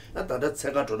years, and that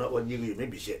second or you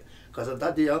maybe shit. Because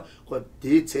that day, what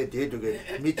did say they to get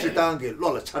Michitangi,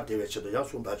 Lola Chate, which the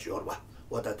young that Yorba,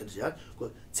 what that is young,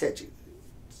 could say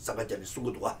Sagajan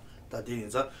Sugudwa, that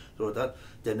is so that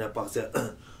then a pass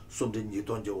something you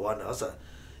don't want as a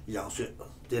young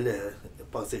Dele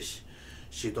passage,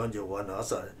 she don't want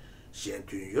as a she and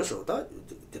 2 years old that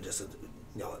did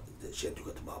now she to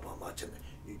get Mama Machin,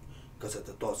 because at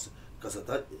the doors, because of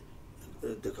that.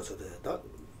 데 가서 다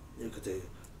이렇게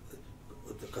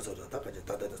가서 다 같이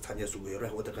다다参加 수고요.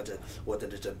 어디 가서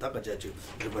어디 전 다 같이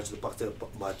리버스 박스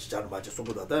마치 잘 마치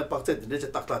속도다. 다 박스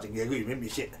이제 딱 다진 게 이미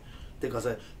미시. 데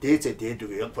가서 대체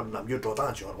대두고 연판 남유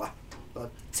조당 줘 봐.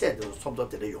 채도 섬도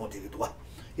되게 용 되기도 와.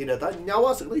 이래다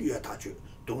냐와서 그 유타주.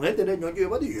 동네들의 연구에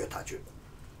봐도 유타주.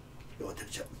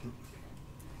 요들죠.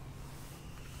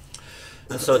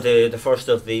 So the first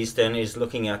of these then is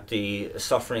looking at the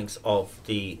sufferings of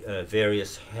the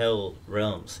various hell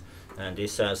realms, and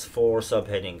this has 4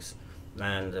 subheadings.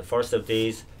 And the first of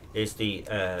these is the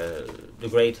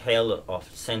great hell of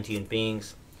sentient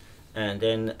beings, and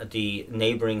then the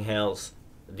neighboring hells,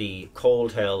 the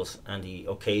cold hells, and the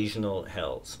occasional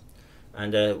hells.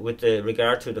 And with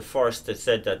regard to the first, it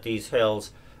said that these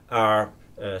hells are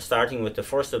starting with the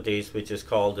first of these, which is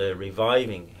called the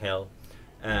reviving hell.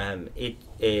 It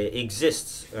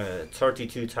exists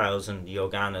 32,000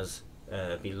 yoganas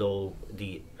below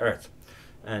the earth.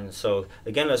 And so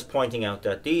again, I was pointing out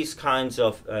that these kinds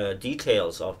of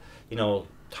details of,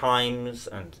 times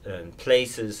and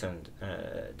places and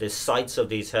the sites of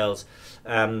these hells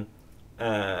and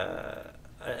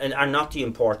are not the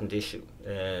important issue.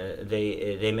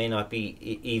 They may not be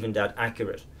even that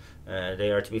accurate. They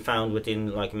are to be found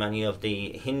within, like, many of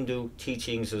the Hindu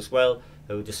teachings as well,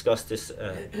 who discuss this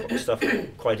stuff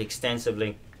quite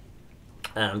extensively.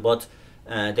 But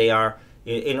they are,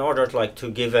 in order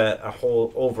to give a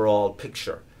whole overall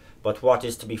picture. But what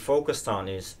is to be focused on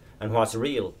is, and what's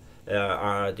real,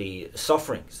 are the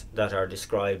sufferings that are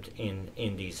described in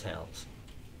these hells.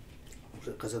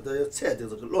 그래서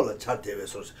채도 로라 차대에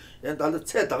소스. 얘들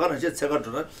채 다가는 제 채가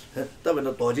주는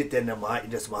다음에 도지 때는 마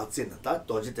이제 스마트진 다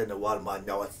도지 때는 wal마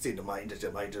냐와진 마 이제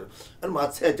마 이제 얼마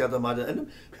채자도 맞아.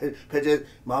 배제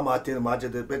마마한테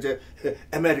맞아도 배제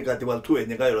아메리카 디발 투에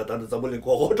내가 여러 다른 잡을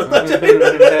거고 또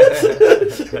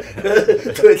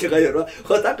투에 제가 여러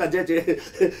거다 간제제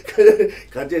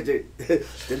간제제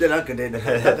된대라 근데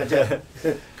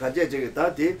간제제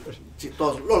다디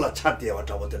또 로라 차대에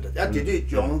왔다 왔다. 야 뒤뒤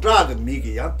용자가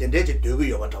미기야 된대지 되고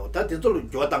요 왔다 왔다. 뒤로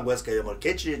교당 거스게 뭐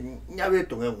개치 냐외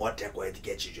동에 뭐 대고 해도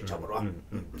개치 좀 잡으러.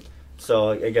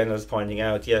 So again, I was pointing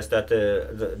out, yes, that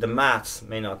the maths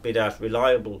may not be that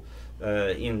reliable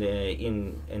in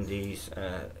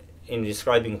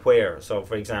describing where. So,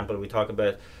 for example, we talk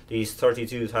about these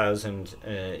 32,000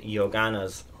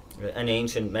 yoganas, an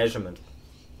ancient measurement,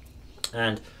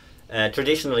 and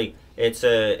traditionally it's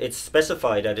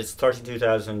specified that it's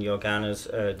 32,000 yoganas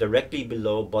directly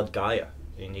below Bodh Gaya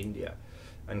in India.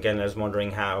 And again, I was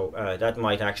wondering how that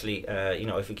might actually,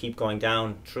 if we keep going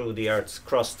down through the Earth's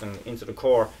crust and into the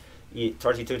core,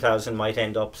 32,000 might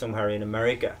end up somewhere in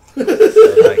America.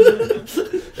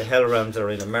 The hell realms are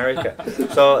in America.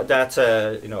 So that's,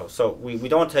 so we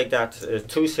don't take that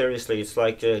too seriously. It's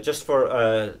like just for,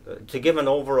 to give an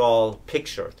overall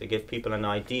picture, to give people an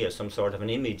idea, some sort of an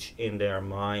image in their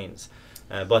minds.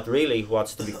 But really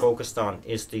what's to be focused on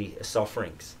is the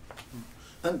sufferings.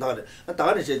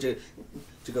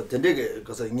 지금 된대게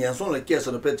그래서 년송을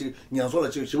깨서는 배지 년송을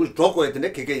지금 집을 dro고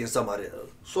했는데 그게 있어 말이야.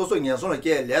 소소 년송을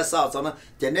깨 레사서는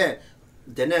되네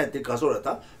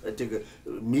가서라다. 지금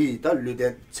미다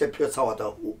류된 체표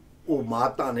사와다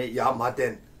우마다네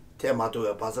야마된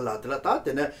테마도에 바슬라들다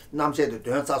되네 남세도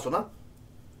되는 사소나.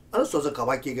 아니 소소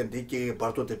가바기게 되게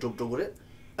바토데 줍줍 그래.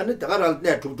 아니 다가랄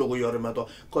내 줍줍고 여름에도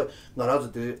그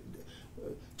나라도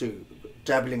지금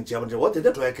트래블링 잡은지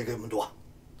어떻게 돼 그게 문도와.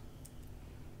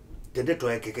 근데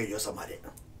저에게 요사 말이야.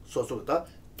 소소다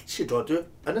시도도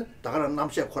아니 다가는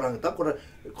남세 코랑이다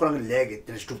코랑 레게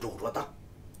될 수도 그렇다.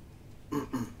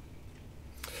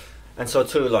 And so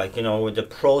too, with the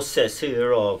process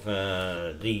here of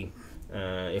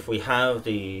if we have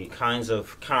the kinds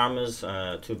of karmas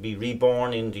to be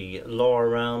reborn in the lower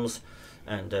realms,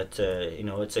 and that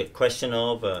it's a question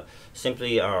of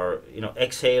simply our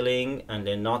exhaling and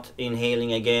then not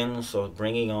inhaling again, so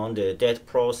bringing on the death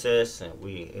process, and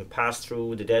we pass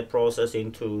through the death process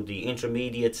into the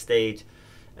intermediate stage,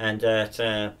 and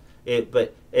that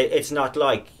but it's not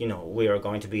like we are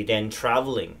going to be then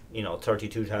traveling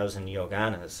 32,000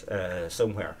 yoganas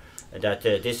somewhere, that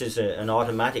this is an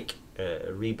automatic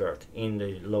rebirth in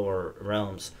the lower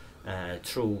realms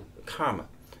through karma.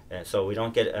 So we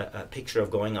don't get a picture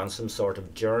of going on some sort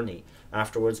of journey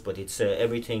afterwards, but it's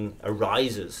everything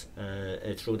arises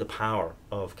through the power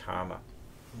of karma.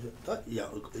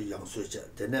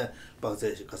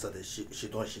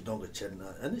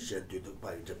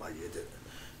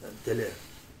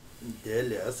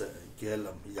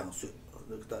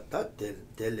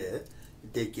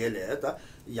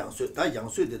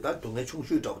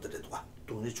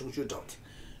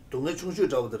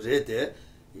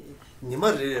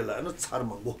 nima rela ana tsar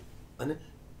mango ane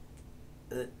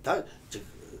ta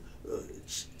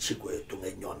chikwe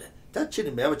tunga nyone ta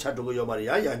chini mewa chadugo yomari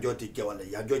ya yangyo ti kyawale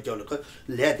yangyo kyawale ka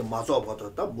le de maso pato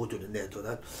ta mutu ne ne to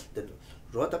da den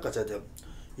rota kacha de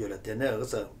yola tene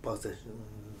gasa pakse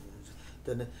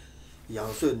tene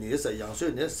yangsu ni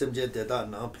semje de da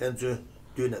na penju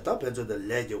düne ta penju de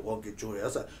lege wongi juya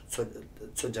sa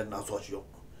chunja na so yo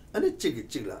ane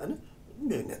chigla ane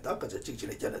ne ta kacha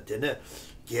chigchile jana tene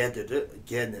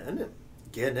gene ane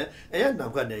gene aya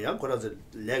namga ne yang koraze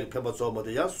leg peba so mo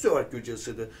de ya suar gyuje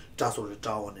se de jaso de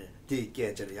jawo ne di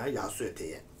geje ya ya sue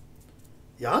de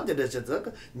ya de de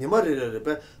de ni ma re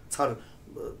pe char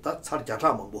ta char ja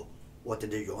ta mo bo wo de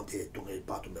yong de dong e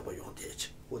ba dong me ba yong de chi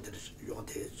wo de yong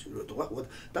de lu de wa wo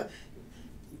da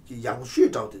yang shui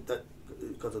zhao de da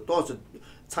ge de do shi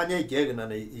cha nian ge ge na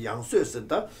ne yang shui se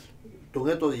da dong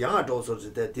e do yang a zhou se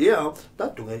de de ya da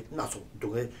dong e na so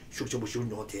dong e shu chi bu shu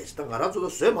yong de chi da ga ra zo de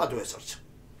sui ma de shi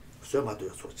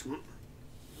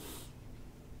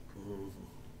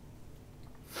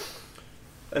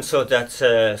And so that's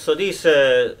so these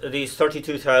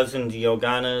 32,000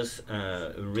 yoganas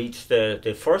reached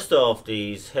the first of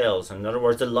these hells. In other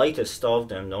words, the lightest of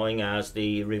them, known as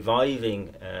the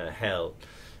reviving hell.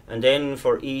 And then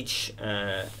for each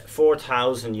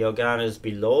 4,000 yoganas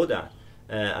below that,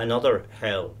 another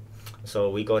hell. So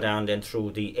we go down then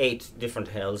through the 8 different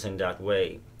hells in that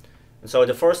way. And so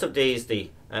the first of these, the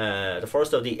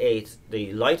first of the 8,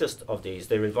 the lightest of these,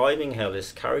 the reviving hell,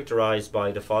 is characterized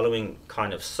by the following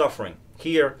kind of suffering.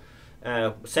 Here,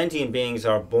 sentient beings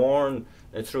are born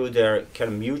through their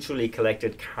kind of mutually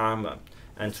collected karma,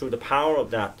 and through the power of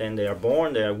that, then they are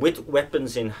born there with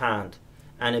weapons in hand,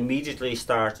 and immediately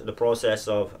start the process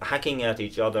of hacking at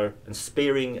each other and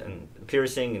spearing and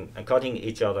piercing and cutting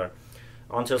each other,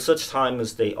 until such time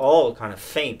as they all kind of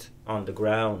faint on the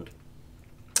ground.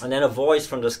 And then a voice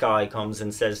from the sky comes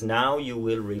and says, "Now you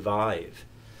will revive."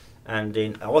 And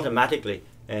then automatically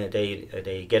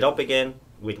they get up again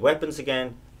with weapons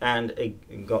again, and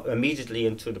go immediately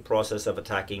into the process of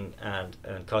attacking and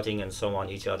cutting and so on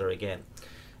each other again.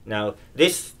 Now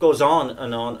this goes on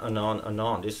and on and on and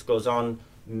on. This goes on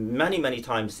many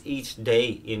times each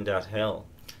day in that hell,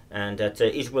 and that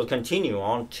it will continue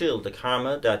until the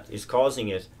karma that is causing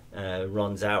it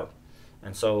runs out.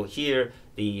 And so here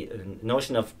the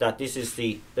notion of that this is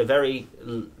the very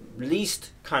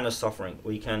least kind of suffering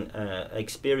we can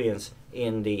experience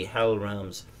in the hell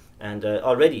realms, and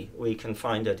already we can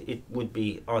find that it would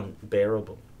be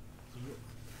unbearable.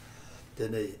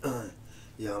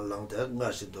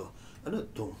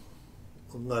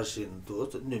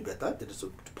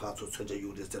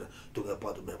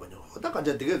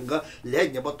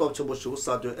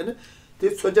 The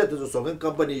Soja to the Sogan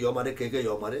Company, Yomare, Keke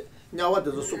Yomare, Nawa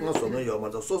to the Sukan Sogan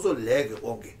Yomar, so leg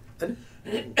ongi, and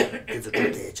it's a true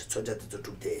age, Soja to the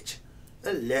true age,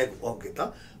 and leg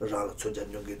ongita, Ral Soja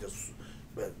Yongit,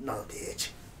 but not the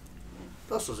age.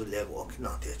 That's also leg ongi,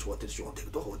 not the age, what is you want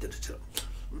to hold it.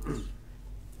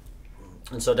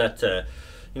 And so that,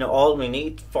 all we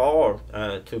need for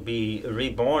to be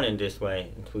reborn in this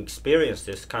way, to experience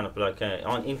this kind of like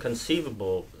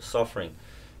inconceivable suffering,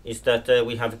 is that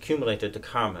we have accumulated the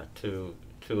karma to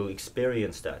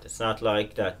experience that. It's not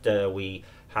like that we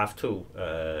have to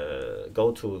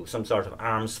go to some sort of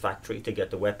arms factory to get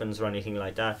the weapons or anything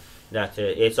like that. That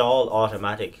it's all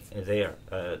automatic there.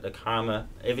 The karma,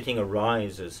 everything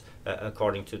arises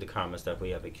according to the karmas that we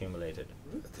have accumulated.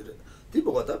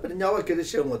 Tipo got up and now I get a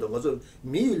shame of the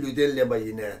me, Ludel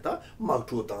Lembaineta,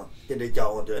 Martuta, in the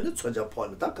Jawan, and the Sonja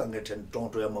Pond, that can get and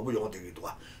don't remember yon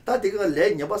tigua. That dig a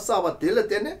leg, never saw a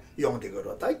dilatene, yon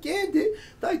tigger, that candy,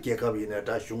 that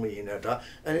Gekabineta, Shumineta,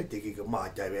 and a digging a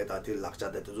mark, Javeta till Laxa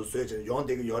to search and yon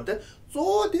dig yorte,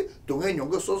 so the Dungan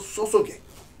Younger so gay.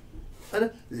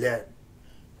 And let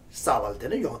Saval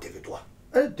then a yon tigger,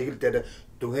 and dig that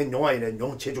Dungan Noy and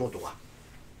Yon Chejotua.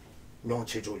 We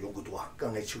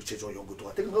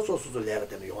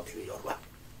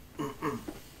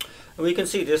can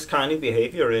see this kind of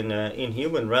behavior in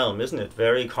human realm, isn't it?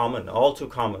 Very common, all too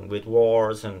common, with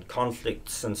wars and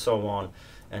conflicts and so on.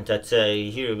 And that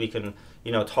here we can,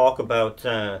 talk about,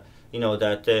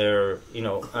 that there,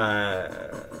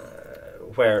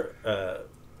 where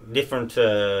different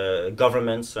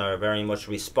governments are very much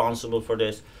responsible for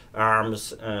this,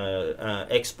 arms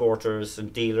exporters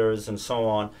and dealers and so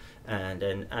on. And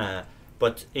then,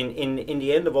 but in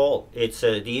the end of all, it's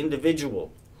the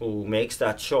individual who makes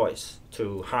that choice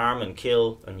to harm and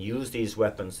kill and use these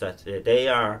weapons. That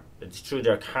it's through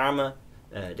their karma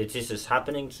that this is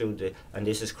happening and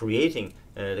this is creating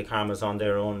the karmas on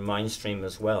their own mind stream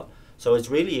as well. So it's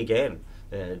really again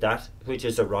that which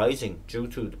is arising due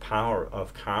to the power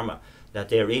of karma, that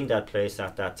they're in that place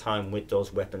at that time with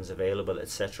those weapons available,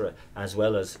 etc., as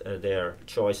well as their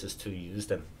choices to use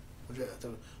them.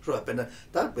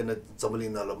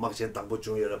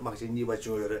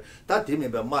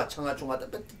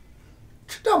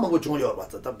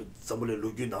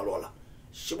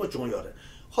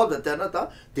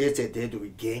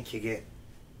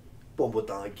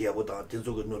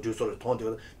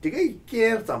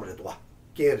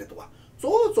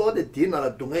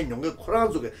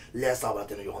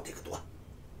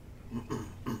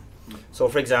 So,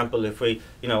 for example, if we're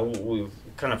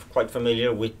kind of quite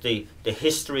familiar with the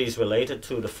histories related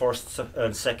to the First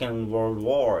and Second World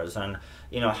Wars, and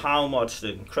how much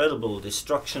the incredible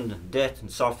destruction, death,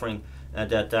 and suffering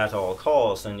that all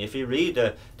caused. And if you read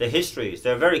the histories,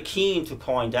 they're very keen to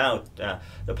point out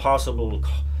the possible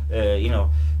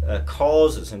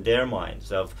causes in their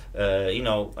minds of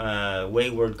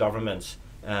wayward governments,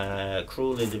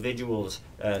 cruel individuals,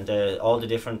 and all the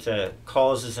different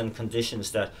causes and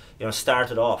conditions that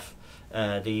started off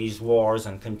these wars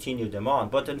and continued them on.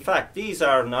 But in fact, these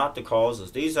are not the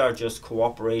causes. These are just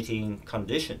cooperating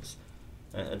conditions.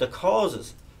 The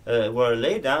causes were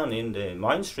laid down in the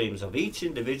mind streams of each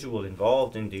individual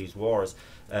involved in these wars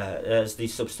as the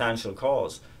substantial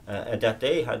cause. That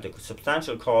they had the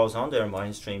substantial cause on their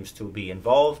mind streams to be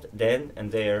involved then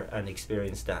and there and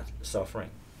experience that suffering.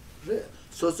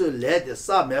 So let the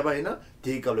sa mebaina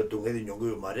take up the Tunga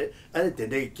Yongu Mare, and then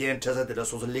they can't test the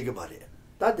social legal body.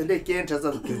 That they can't test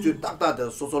the doctor,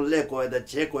 the social lego, the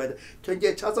check with 20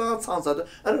 Chazan Sansa,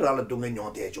 and Rala Tunga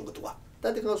Yonga.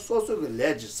 That they can social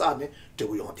ledge Sani to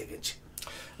Yonga.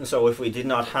 And so if they did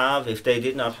not have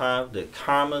the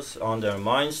karmas on their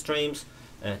mind streams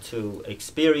to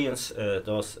experience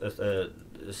those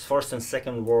First and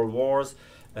Second World Wars,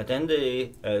 then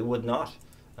they would not,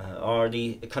 or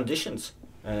the conditions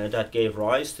that gave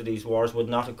rise to these wars would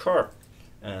not occur.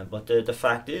 But the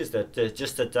fact is that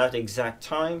just at that exact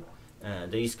time,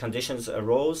 these conditions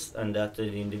arose, and that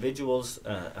the individuals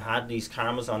had these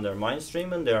karmas on their mind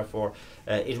stream, and therefore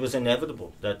it was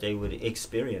inevitable that they would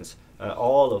experience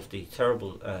all of the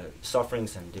terrible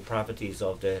sufferings and depravities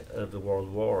of the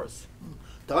world wars.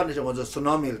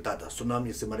 Tsunami,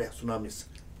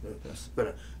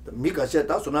 but the Mikasha,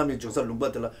 tsunami, Josa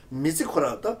Lumbatella,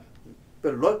 Misikorata,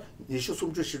 but Lord, you should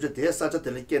soon to shift the such a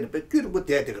telecan, but good with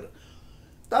theatre.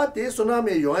 That is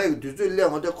tsunami, you have to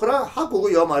learn the Kora, Haku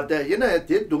Yomar, you know,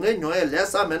 did Dungan,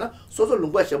 less amena, so the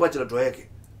Lumba Shabachla Drake.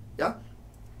 Ya?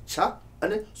 Cha,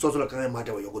 and so the kind of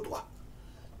matter you go to.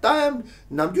 Time,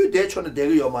 Namju Dech on the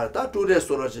day your marta, 2 days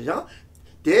storage,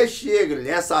 they shake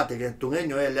less at again,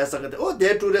 Dungan, less at oh,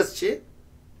 there 2 days she.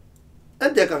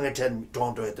 And they can attend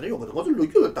John to it. You go to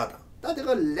look at that. That is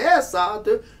a less out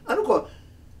and call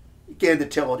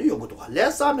can't tell you go to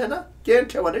less amena, can't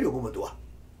tell what you go to.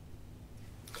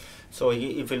 So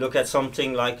if you look at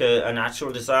something like a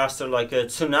natural disaster, like a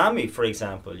tsunami, for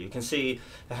example, you can see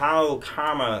how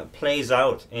karma plays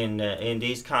out in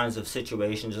these kinds of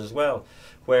situations as well,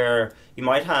 where you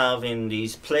might have in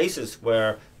these places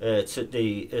where the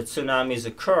tsunamis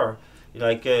occur,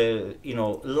 like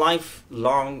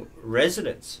lifelong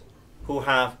residents who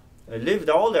have lived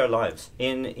all their lives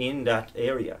in that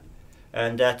area,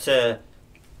 and that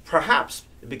perhaps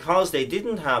because they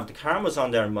didn't have the karmas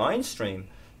on their mind stream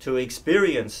to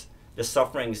experience the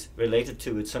sufferings related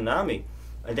to a tsunami,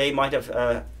 they might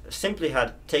have simply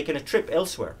had taken a trip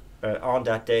elsewhere on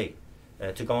that day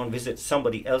to go and visit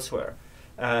somebody elsewhere,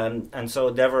 and so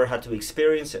never had to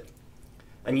experience it.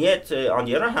 And yet, on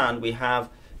the other hand, we have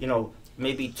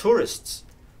maybe tourists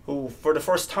who for the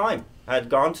first time had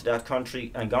gone to that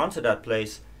country and gone to that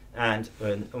place and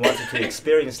wanted to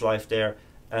experience life there.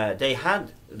 They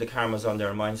had the karmas on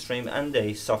their mind stream and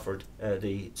they suffered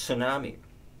the tsunami.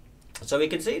 So we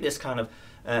can see this kind of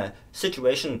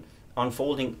situation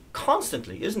unfolding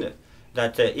constantly, isn't it?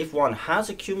 That if one has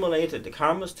accumulated the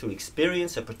karmas to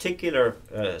experience a particular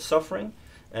suffering,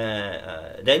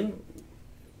 then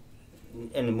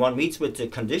and one meets with the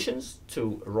conditions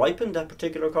to ripen that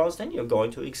particular cause, then you're going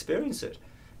to experience it.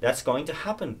 That's going to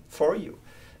happen for you.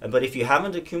 But if you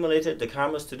haven't accumulated the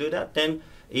karmas to do that, then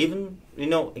even,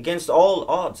 against all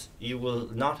odds, you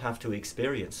will not have to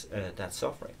experience that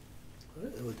suffering.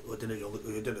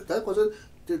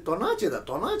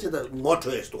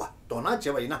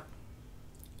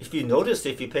 If you notice,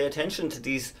 if you pay attention to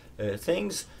these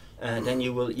things, then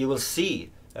you will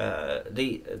see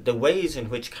the ways in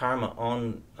which karma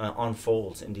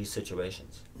unfolds in these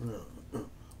situations.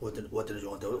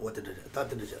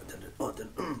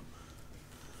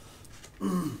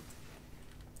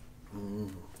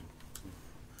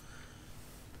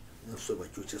 so ba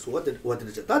ju che so what did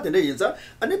that the insa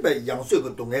ani be yang so go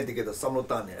dong de ge da samlo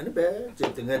ta ne ani be je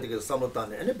de ge samlo ta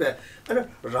ne ani be ani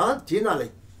ran ti na le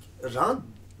ran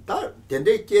da den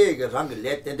de ke ge ran ge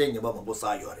le den de ni ba mo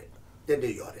sa yo re den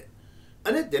de yo re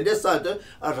ani den de sa de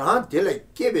ran de le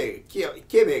ke be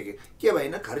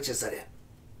ina kar che sa re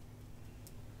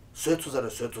so tu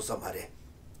sa ma re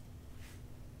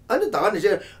ani da ga ne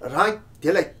je ran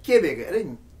de le ke be ge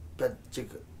ani be je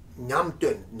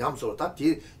냠소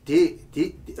다디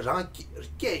랑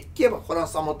깨바 호랑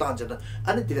사모탄잖아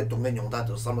아니 디레 동네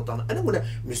용다도 사모탄 아니 뭐네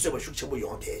미스버 숙체부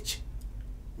용대지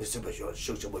미스버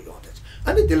숙체부 용대지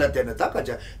아니 딜라 때는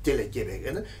다가자 딜레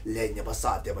깨베게는 레냐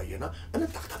사대바 유나 아니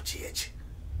딱답지예지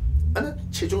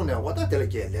아니 최종에 와다 딜레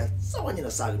깨레 사원이나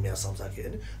사기면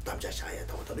삼사게 담자샤야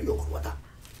다도 요거다.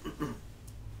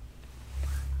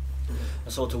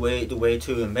 So the way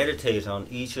to meditate on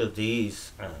each of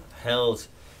these hells.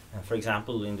 For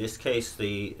example, in this case,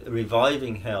 the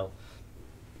reviving hell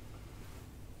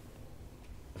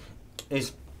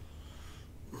is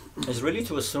really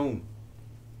to assume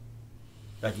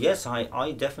that yes,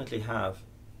 I definitely have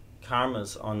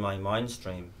karmas on my mind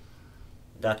stream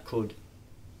that could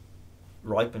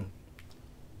ripen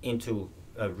into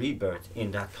a rebirth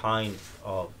in that kind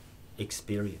of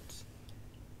experience,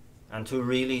 and to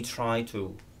really try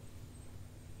to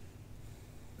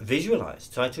visualize,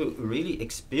 try to really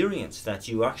experience that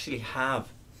you actually have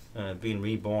been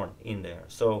reborn in there.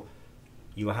 So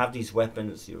you have these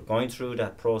weapons, you're going through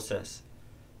that process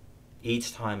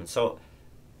each time. And so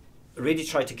really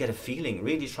try to get a feeling,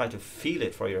 really try to feel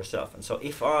it for yourself. And so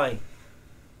if I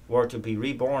were to be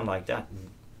reborn like that,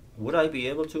 would I be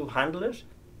able to handle it?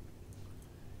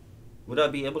 Would I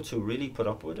be able to really put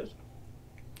up with it?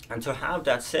 And to have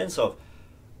that sense of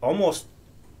almost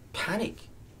panic,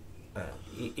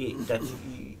 that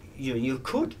you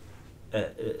could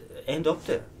end up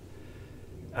there,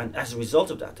 and as a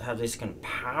result of that, to have this kind of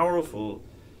powerful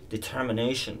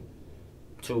determination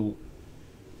to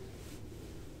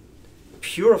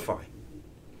purify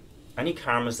any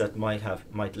karmas that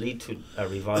might lead to a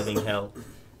reviving hell,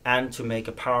 and to make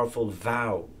a powerful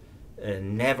vow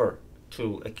never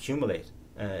to accumulate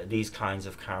these kinds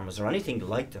of karmas or anything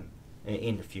like them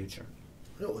in the future.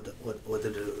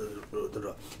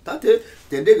 다들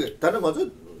된데 다른 거죠.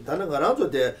 다른 거라도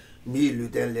대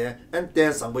미루 된래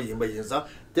안된 상보 임바 인사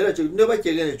내가 지금 내가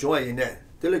계획에 좋아이네.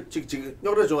 내가 지금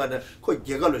여러 좋아하는 그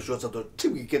계획을 쇼서도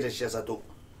팀이 계획에 셔서도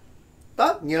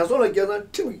다 녀석을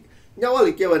계획은 팀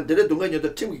냐와를 계획은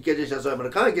동안에도 팀이 계획에 셔서 아마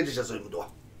가 계획에 셔서 이거도.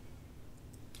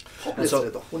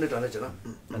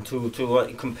 And to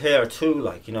compare to,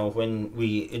 like, you know, when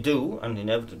we do and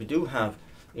inevitably do have,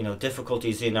 you know,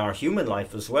 difficulties in our human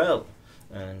life as well,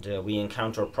 and we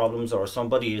encounter problems, or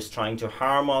somebody is trying to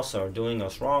harm us or doing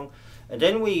us wrong, and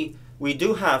then we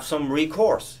do have some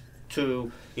recourse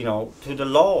to, you know, to the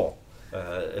law,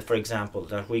 for example,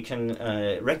 that we can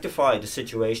rectify the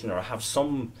situation or have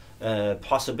some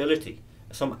possibility,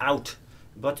 some out.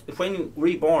 But when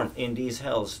reborn in these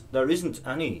hells, there isn't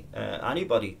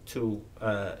anybody to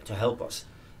help us,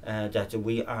 that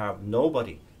we are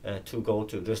nobody to go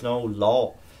to. There's no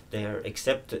law there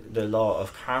except the law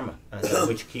of karma,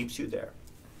 which keeps you there.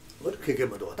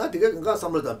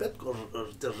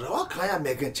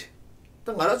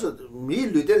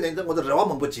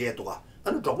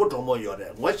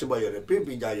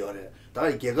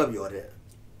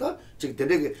 즉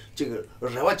데레게 즉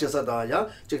레와 제사다야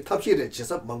즉 탑시레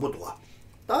제사 망보도와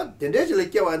다 데레지를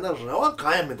깨와는 레와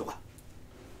가야면도가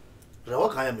레와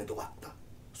가야면도가 다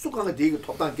수강의 되게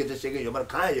톱단 깨제세게 요말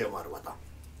가야요 말와다.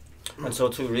 And so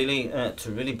to really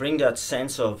bring that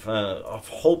sense of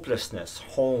hopelessness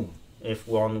home, if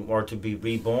one were to be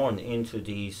reborn into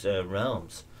these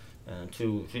realms, and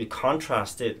to really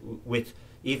contrast it with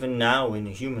even now in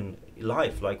human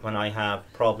life, like when I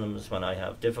have problems, when I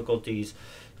have difficulties,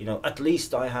 you know, at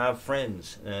least I have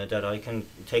friends that I can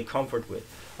take comfort with,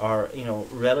 or, you know,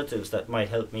 relatives that might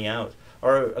help me out,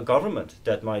 or a government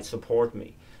that might support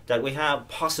me, that we have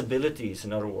possibilities,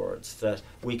 in other words, that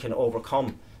we can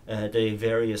overcome the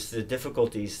various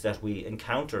difficulties that we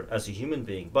encounter as a human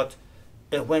being. But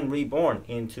when reborn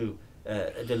into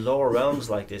the lower realms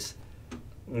like this,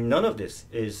 none of this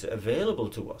is available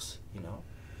to us, you know.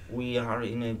 We are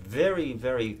in a very,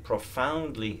 very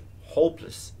profoundly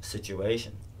hopeless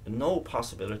situation, no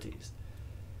possibilities.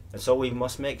 And so we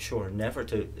must make sure never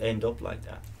to end up like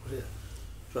that.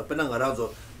 So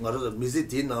penangarazo ngarazo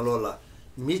miziti nalola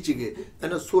michige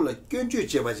ana sola kyonju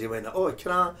chebajibaina o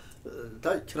kira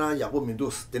da kira yabu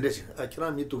mindus dendeji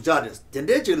kira mi dugjares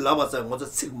dendeji labasa ngoza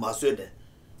sik maswede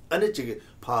ane chige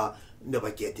pa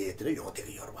neba gete de yongte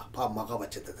yorba pa magaba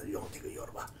chete de yongte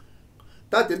yorba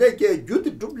다 되네 게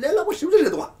유디 좀 내라고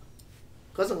싶으래도 와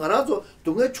가서 가라서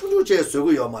동네 충주제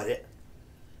쓰고요 말에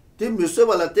대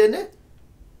뮤서발라 때네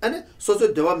아니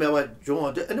소소 대화 매와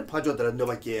중어데 아니 파조들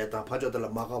너밖에 다 파조들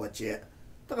막아봤지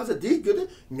다 가서 네 교대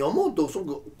너무 도송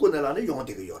거내라는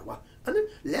용어되게 열봐 아니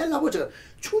내라보자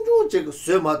충주제 그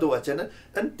쇠마도 왔잖아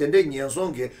아니 된대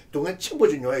년송게 동네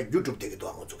친구들 요에 유튜브 되기도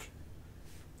하고 저기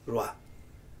로아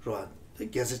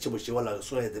계속 치고 시월라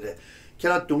소애들에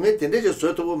걔가 동네 된대저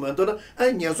소도 보면 또는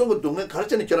아니 년송고 동네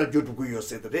가르치는 걔가 유튜브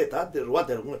요새들에 다들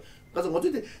와대로 가서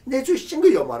어떻게 내주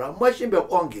신거요 말아 마신배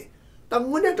관계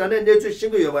당문에 전에 내주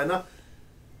신거요 봐나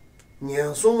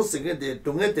년송 쓰게데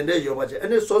동네 된대 요바지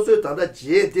아니 소소 단다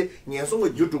지에데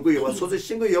년송고 유튜브 요 소소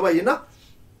신거요 봐이나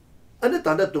아니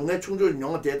단다 동네 충주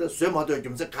용어대도 쇠마도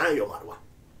좀서 가요 말아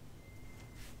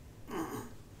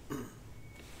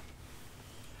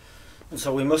And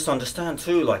so we must understand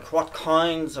too, like what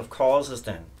kinds of causes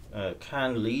then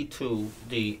can lead to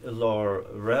the lower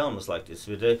realms like this.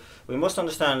 We must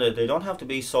understand that they don't have to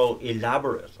be so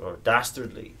elaborate or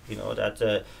dastardly. You know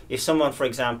that if someone, for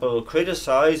example,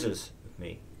 criticizes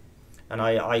me, and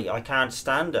I can't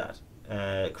stand that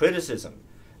criticism,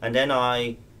 and then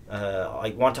I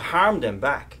want to harm them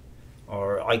back,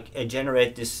 or I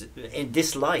generate this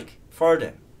dislike for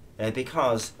them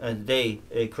because they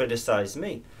criticize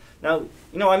me. Now,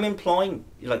 you know, I'm employing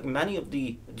like many of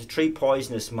the three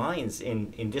poisonous minds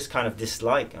in this kind of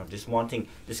dislike, or this wanting,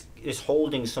 this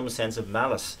holding some sense of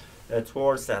malice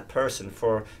towards that person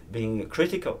for being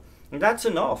critical, and that's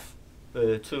enough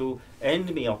to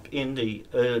end me up in the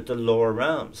lower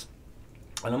realms.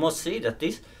 And I must say that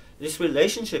this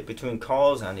relationship between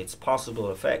cause and its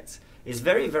possible effects is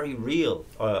very, very real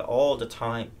all the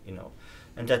time, you know,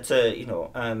 and that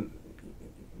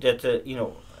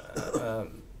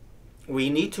we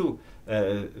need to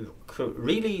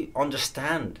really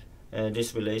understand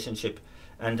this relationship,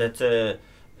 and that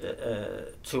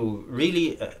to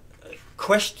really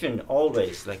question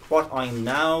always, like what I'm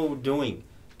now doing,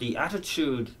 the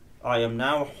attitude I am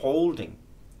now holding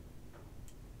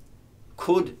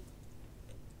could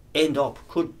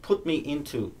put me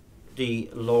into the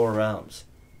lower realms.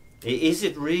 Is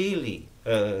it really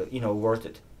worth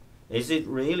it? Is it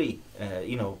really,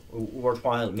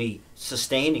 worthwhile me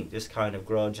sustaining this kind of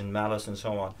grudge and malice and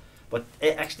so on? But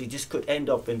it actually just could end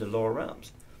up in the lower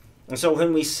realms. And so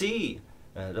when we see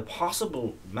the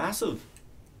possible massive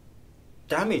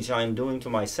damage I'm doing to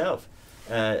myself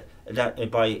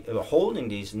that by holding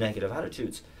these negative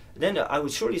attitudes, then I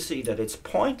would surely see that it's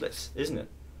pointless, isn't it,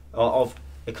 of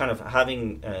kind of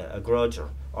having a grudge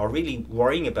or really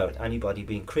worrying about anybody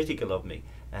being critical of me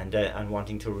and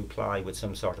wanting to reply with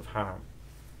some sort of harm.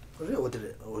 그래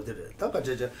어디래 다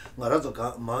가져져 말아서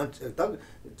딱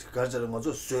가져는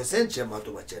거죠 쇠센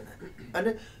제마도 받잖아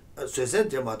아니 쇠센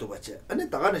제마도 받지 아니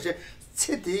다가는 이제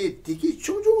체디 디기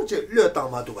충중제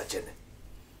려당마도 받잖아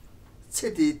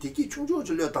체디 디기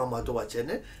충중제 려당마도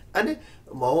받잖아 아니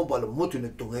마음 발로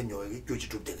못는 동행요에 교지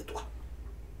좀 되게도 와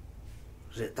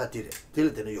그래 다 되래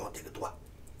되는 요 되게도 와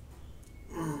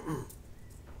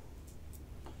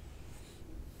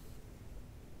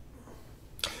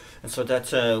And so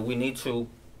that we need to,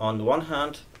 on the one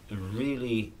hand,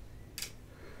 really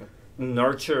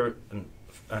nurture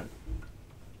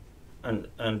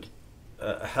and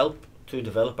help to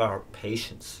develop our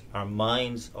patience, our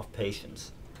minds of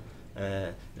patience,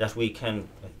 that we can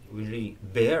really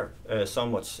bear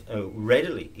somewhat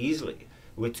readily, easily,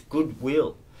 with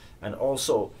goodwill, and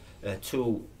also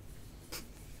to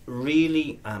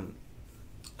really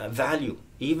value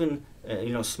even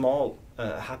small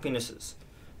happinesses.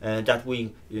 That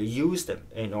we use them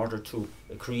in order to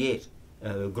create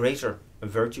greater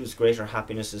virtues, greater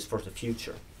happinesses for the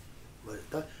future.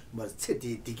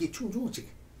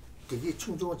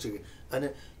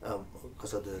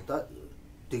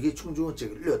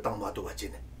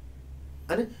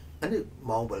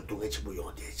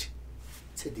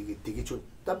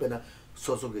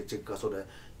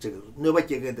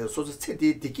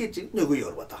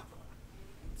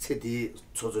 세디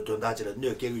소소 돈다지를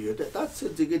뇌게 요데 다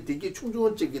세디게 되게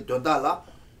충중적이 돈다라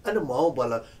아니 마음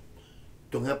발라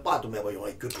동해 빠도 매봐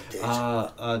용이 교통되지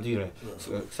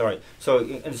sorry. So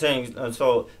in saying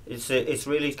so it's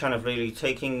really kind of really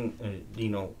taking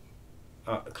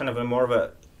kind of a more of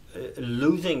a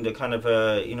losing the kind of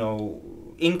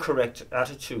incorrect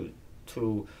attitude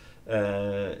to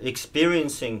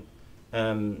experiencing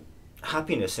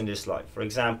happiness in this life. For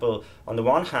example, on the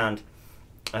one hand,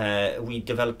 we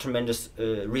develop tremendous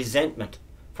resentment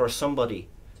for somebody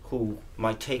who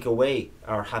might take away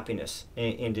our happiness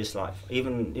in this life.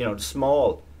 Even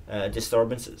small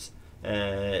disturbances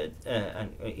and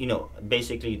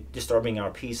basically disturbing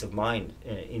our peace of mind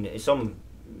in some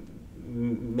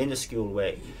minuscule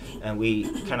way, and we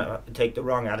kind of take the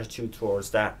wrong attitude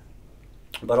towards that.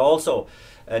 But also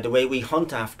the way we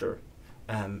hunt after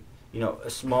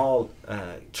small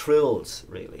thrills,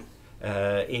 really,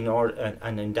 in order,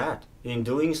 and in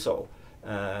doing so,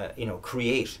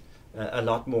 create a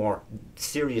lot more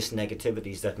serious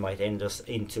negativities that might end us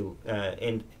into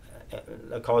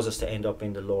cause us to end up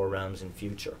in the lower realms in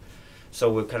future.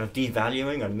 So we're kind of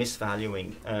devaluing or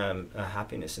misvaluing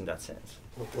happiness in that sense.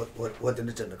 What in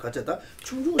the channel? Kachata,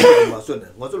 Chunju Mason,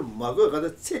 Mazul Mago got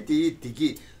a city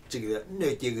digi, Chigla,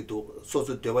 no dig to,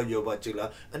 Sosu Deva Yoba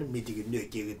Chilla, and meeting no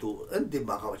dig to, and the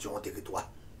Magajon take it to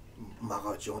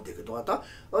Magajon take it to Ata,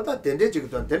 or that then they take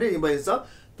it on Tele in Bayansa,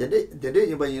 the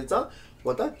day in Bayansa,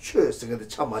 what that church singing the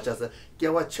Chamachas,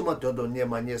 Gawa Chimatodo near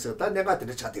my niece, that never did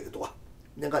the chatting to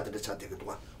never did the chatting to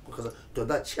one, because to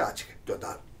that church, to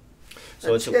that.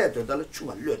 So it's a to the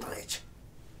Chuma Lutanage.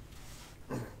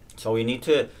 So we need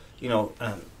to,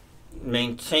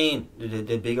 maintain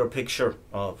the bigger picture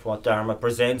of what Dharma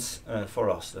presents for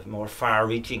us, the more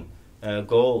far-reaching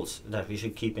goals that we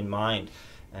should keep in mind,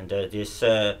 and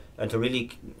and to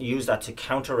really use that to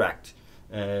counteract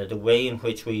the way in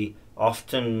which we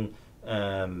often,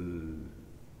 the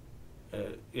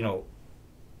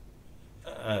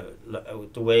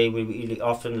way we really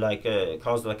often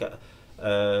cause a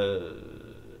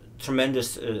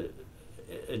tremendous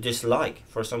dislike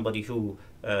for somebody who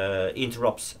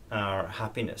interrupts our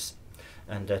happiness,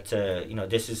 and that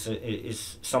this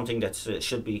is something that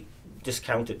should be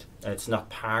discounted. It's not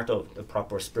part of a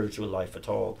proper spiritual life at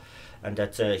all, and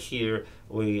that here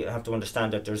we have to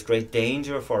understand that there's great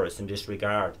danger for us in this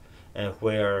regard,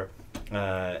 where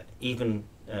even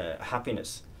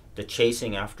happiness, the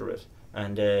chasing after it,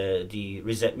 and the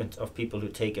resentment of people who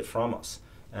take it from us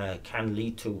can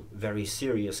lead to very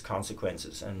serious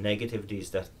consequences, and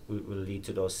negativities that will lead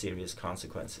to those serious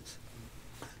consequences.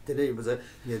 Today was a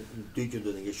do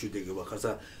you should take a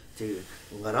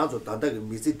Ngarazo Tanda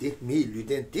Miziti, me,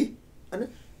 Ludenti, and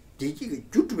Tiki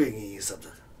Jutubing in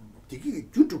substance. Tiki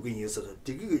Jutubing in substance.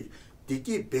 Tiki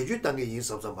Pejutangi in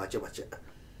substance, Macha.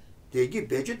 Tiki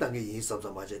Pejutangi in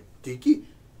substance, Macha. Tiki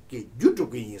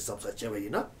Jutubing in substance,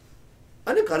 Chavina,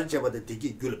 and the current Chava the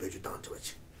Tiki Gulapejutan to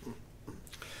it.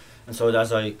 And so,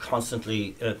 as I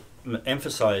constantly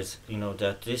emphasize,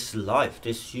 that this life,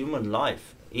 this human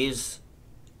life, is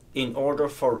in order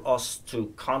for us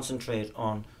to concentrate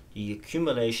on the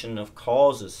accumulation of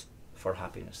causes for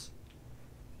happiness.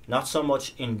 Not so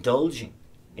much indulging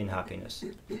in happiness,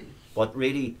 but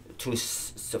really to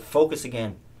focus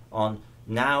again on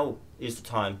now is the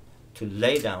time to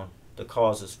lay down the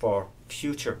causes for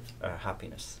future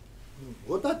happiness.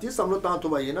 What that is some down to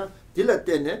Mayina,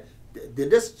 Dilatene. The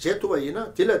less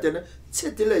Jetuaina, Tilatena,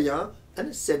 Setilaya,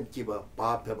 and Semkiba,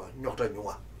 Papa, Nota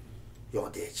Nua,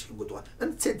 your age, good one,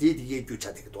 and Seti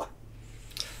Juchatikua.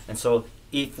 And so,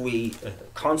 if we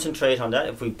concentrate on that,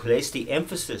 if we place the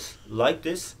emphasis like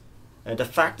this, the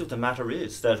fact of the matter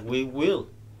is that we will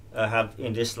have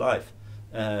in this life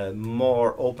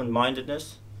more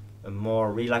open-mindedness,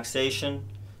 more relaxation,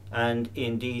 and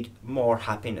indeed more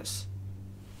happiness.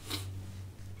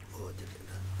 What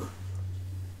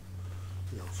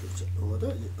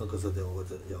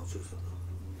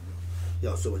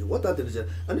I did,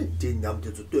 and it didn't come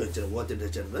to do it, what did the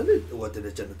general, what did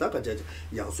the general Taka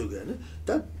Yang Sugan,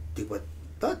 that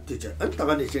teacher, and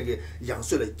Taganishing Yang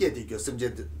Sula getting your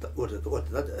subject, what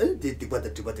that did the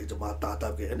debate to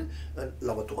Mata again, and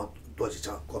Lavatuan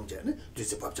Dojicha Comjan,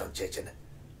 Disipapchan Chechen,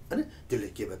 and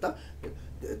Delicata,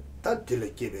 that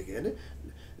Delicate again,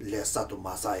 Lesato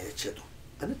Masai Cheto,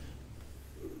 and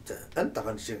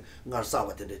Taganishing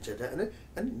Narsawa in the Chetan,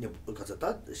 and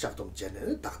Nibukata, Shaftom Chen,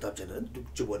 and Tata Chen, and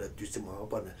Chubana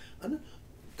Dusima, and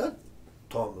that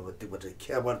Tom with the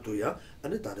Kawan to ya,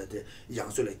 and the young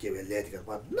Sula gave a letter,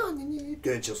 but none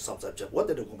to some subject. What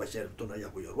did the Compassion to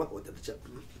Nayaku? What did the chap?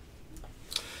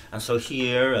 And so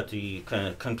here, at the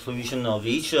conclusion of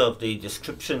each of the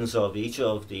descriptions of each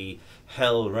of the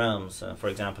hell realms, for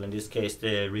example, in this case,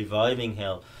 the reviving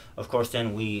hell, of course,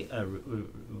 then we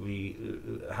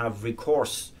have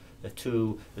recourse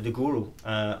to the Guru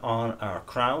on our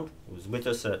crown, who's with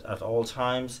us at all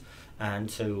times, and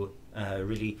to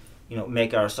really,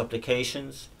 make our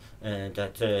supplications,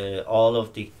 that all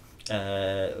of the,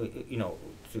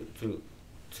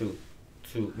 to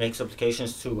make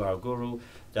supplications to our Guru,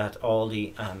 that all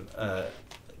the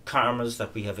karmas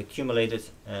that we have accumulated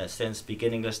since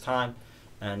beginningless time,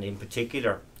 and in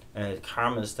particular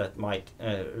karmas that might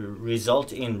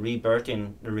result in rebirth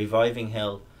in the reviving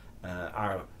hell,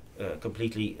 are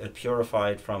completely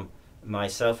purified from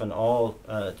myself and all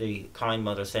the kind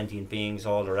mother sentient beings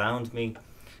all around me,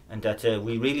 and that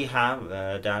we really have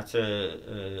that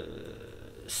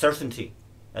certainty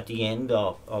at the end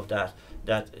of that,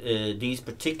 that these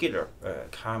particular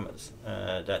karmas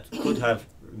that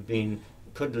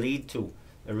could lead to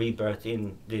a rebirth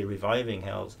in the reviving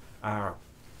hells are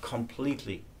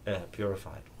completely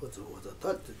purified.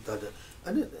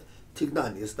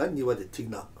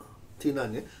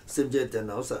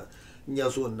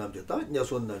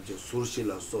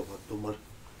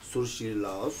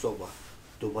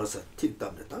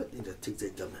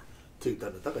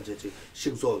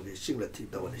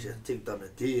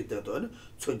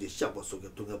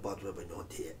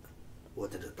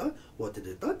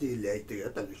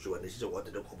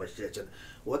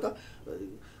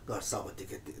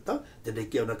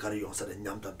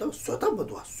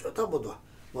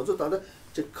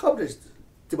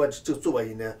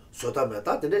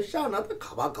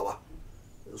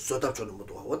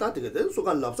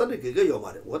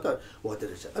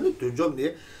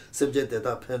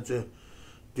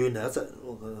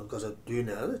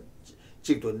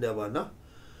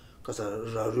 kasa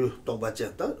raru tongpa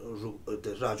chen ta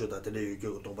rajo da tene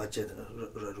yu tongpa chen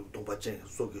raru tongpa chen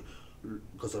soki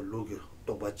kasa lugi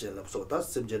tongpa chen la so ta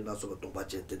semjen na so tongpa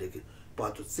chen tene ki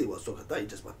patu siwa so ka ta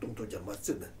ijas ma tong tong jan ma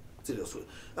sin zile so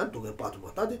an tong patu ma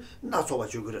ta de na so ba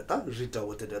ju gre ta rita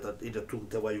wo tene ta ida tung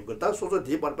te wa yu ta so so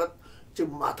di bar ba ji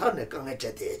ma ta ne kang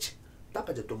che te chi ta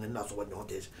ka je tong na so ba nyo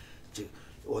te chi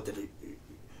wo tene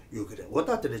yu gre wo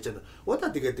ta tene chen wo ta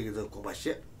dige ko ba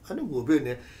she an ngo be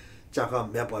ne 자가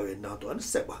매바에 나도 안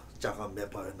세바 자가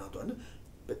매바에 나도 안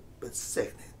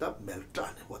베세네 다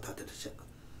멜트라네 왔다 되듯이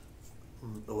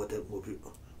어디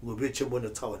무비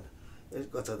첨보는 차원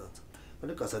가자다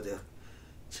아니 가자대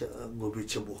무비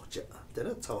첨보 자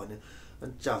되는 차원에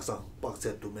자상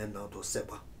박세 도면 나도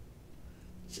세바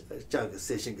자가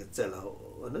세신게 잘라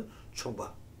어느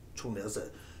총바 총내서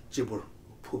집을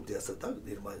푸대서 다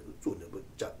이마 주는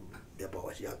자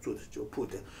매바와시 야 주는 저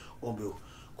푸대 오묘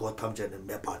고탐제는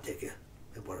매파되게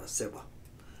해보라 세바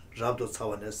rabdo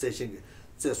차원의 세신이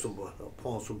제숨보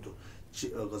폰숨도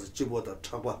그래서 집보다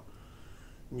차바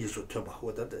니수 tö바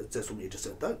或者 제숨이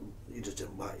있었다 이제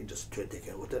마 이제 20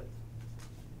개或者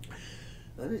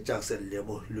아니 작세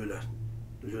레모 룰라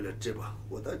제바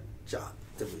或者 자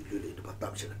때문에 룰이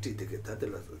바담시가 찌되게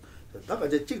다들어서 다가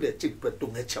이제 찍래 찍배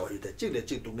동네 차와요데 찍래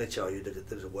찍 동네 차와요데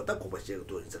그래서 我다 고바시가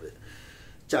또 있어요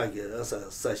자기에서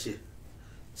사실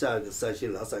자기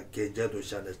사실 라사 견제도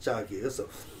샤네 자기에서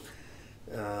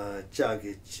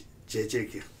자기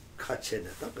제제기 카체네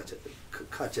딱까지 그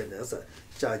카체네서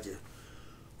자기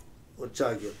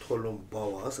자기 토론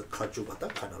봐와서 가주바다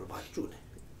카나를 봐주네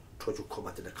토주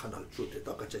코마트네 카나를 주대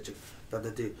딱까지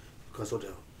다들 가서래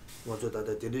먼저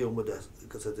다들 되는 용모다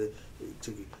그래서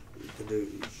저기 근데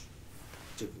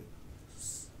저기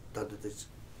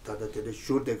다들 되는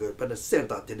쇼대가 반에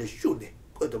센터 되는 쇼네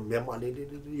또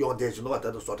매만이 용대지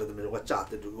놓았다도 소리도 내가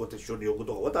짜대 그것도 쇼니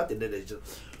요구도 왔다 되는 이제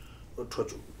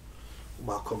토주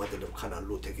마코마들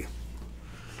카나로 되게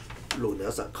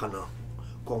로네사 카나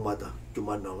공마다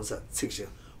주만 나와서 식신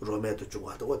로메도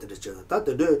중화도 어떻게 되잖아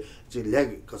다들 이제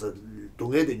렉 가서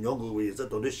동해의 연구에서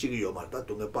돈을 시기 요말다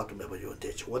동해 빠도 매번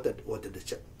요대지 어떻게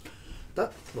되지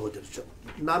다 뭐들 좀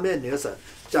남의 내서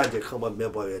자제 한번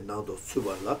매번에 나도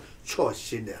수발라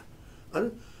초신네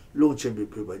아니 롱체비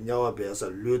피바 냐와 배서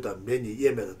르다 메니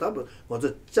예메다 답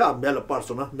먼저 자 메라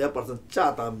파르소나 메 파르선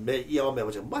자다 메 이와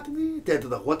메버지 마트니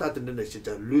대도다 호타드는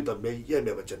진짜 르다 메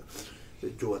예메버지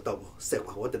좋았다고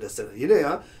세바 어떻게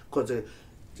이래야 거저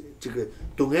지금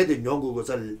동해의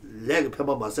연구고서 렉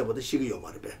편만 마세보다 시기요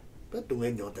말이베 동해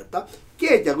연구됐다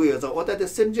깨자고 해서 어떻게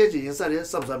심제지 인사를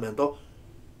삼삼면도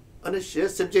아니 시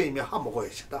심제임이 한 먹어야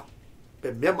싶다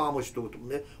매 마음으로도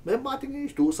매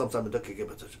마팅이 또 삼삼면도 그게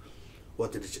맞죠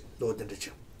어디지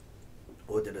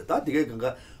다 되게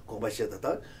건가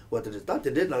공부하셔다 어디지 다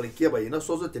되게 나를 깨봐이나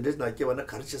소소 되게 나 깨봐나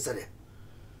가르치사래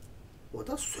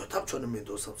어다 수탑 쳐는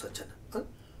면도 섭섭잖아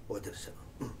어디지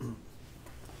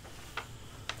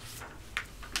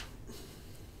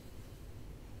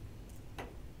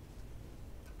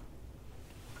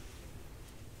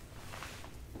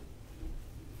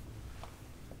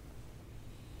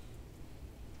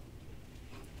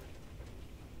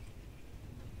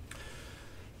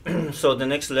So the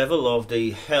next level of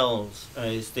the hells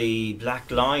is the Black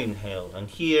Line Hell, and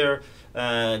here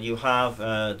you have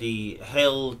the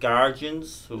hell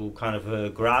guardians who kind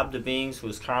of grab the beings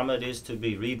whose karma it is to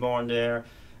be reborn there,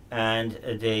 and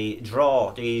they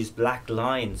draw these black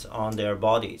lines on their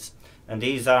bodies, and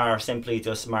these are simply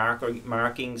just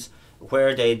markings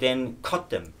where they then cut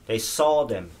them, they saw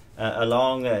them,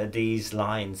 along these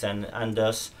lines, and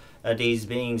thus these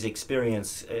beings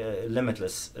experience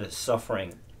limitless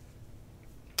suffering.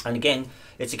 And again,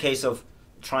 it's a case of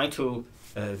trying to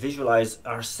visualize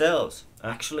ourselves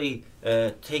actually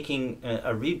taking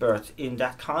a rebirth in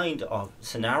that kind of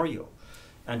scenario,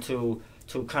 and to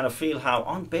kind of feel how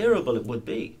unbearable it would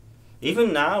be.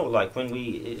 Even now, like when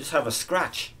we just have a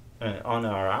scratch on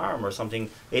our arm or something,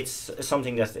 it's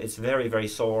something that it's very, very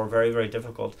sore, very, very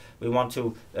difficult. We want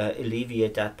to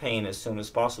alleviate that pain as soon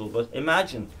as possible. But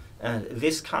imagine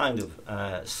this kind of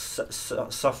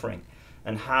suffering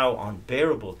and how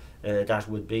unbearable that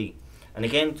would be. And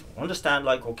again, to understand,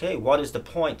 like, okay, what is the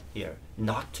point here?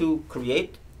 Not to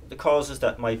create the causes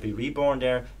that might be reborn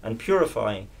there, and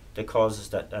purifying the causes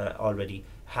that already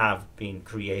have been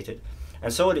created.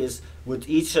 And so it is with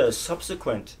each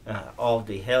subsequent of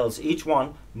the hells, each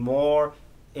one more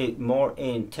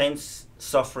intense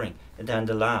suffering than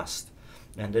the last.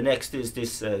 And the next is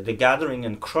this the gathering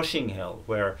and crushing hell,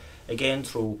 where again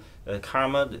through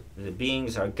karma the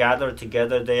beings are gathered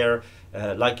together there,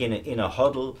 like in a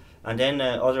huddle, and then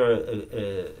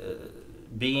other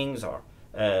beings or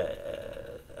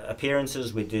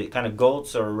appearances with the kind of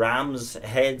goats or rams'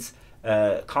 heads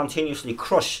continuously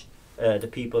crush the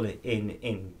people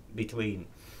in between,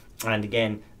 and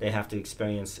again they have to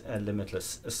experience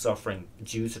limitless suffering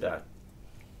due to that.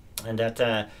 And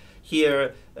that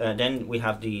here then we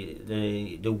have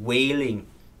the wailing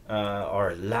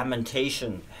or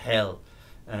lamentation hell,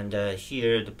 and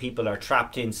here the people are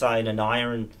trapped inside an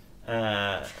iron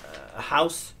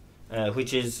house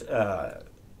which is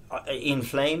in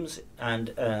flames,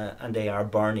 and they are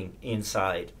burning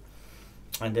inside.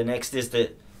 And the next is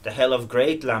the hell of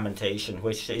great lamentation,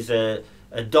 which is a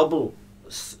double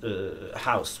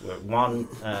house, where one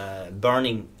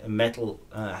burning metal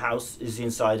house is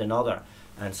inside another,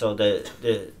 and so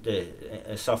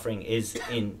the suffering is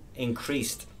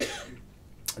increased.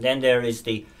 Then there is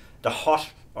the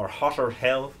hot or hotter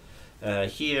hell.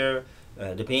 Here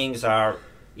the beings are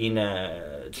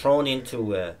thrown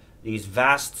into these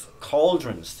vast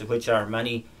cauldrons, which are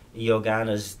many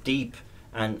yoganas deep,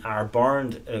 and are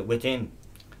burned within.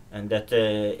 And that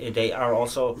they are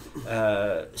also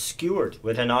skewered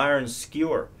with an iron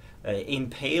skewer,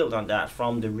 impaled on that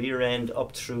from the rear end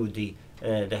up through the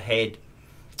head,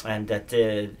 and that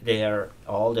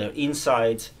all their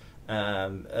insides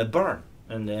burn,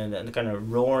 and the kind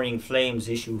of roaring flames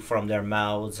issue from their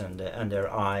mouths and their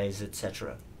eyes,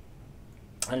 etc.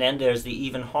 And then there's the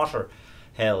even hotter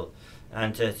hell,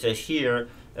 and here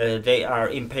they are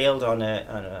impaled on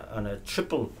a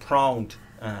triple pronged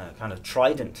kind of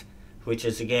trident, which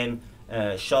is again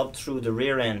shoved through the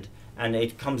rear end, and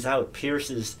it comes out,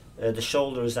 pierces the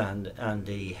shoulders and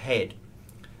the head,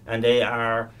 and they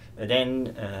are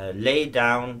then laid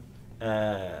down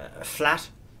flat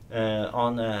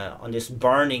on this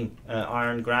burning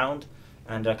iron ground,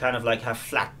 and they're kind of like have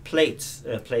flat plates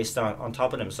placed on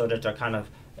top of them, so that they're kind of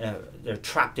they're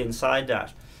trapped inside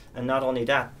that. And not only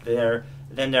that,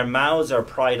 then their mouths are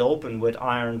pried open with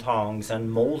iron tongs, and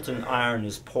molten iron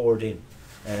is poured in,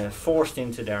 forced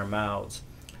into their mouths,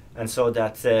 and so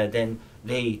that then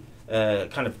they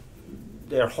kind of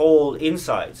their whole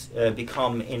insides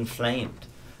become inflamed,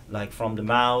 like from the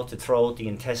mouth, the throat, the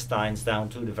intestines, down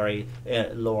to the very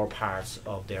lower parts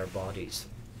of their bodies.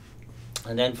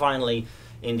 And then finally,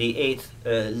 in the 8th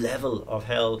level of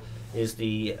hell is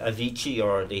the Avicii,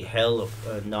 or the hell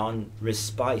of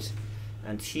non-respite.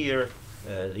 And here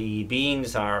the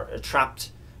beings are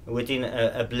trapped within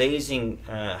a blazing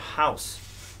house,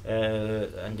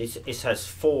 and it has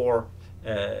 4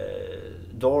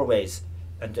 doorways,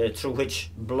 and through which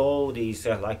blow these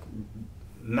like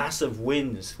massive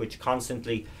winds, which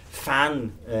constantly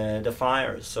fan the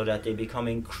fires, so that they become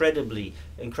incredibly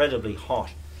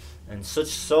hot, and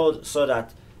so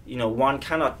that one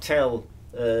cannot tell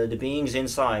the beings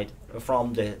inside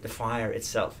from the fire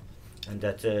itself, and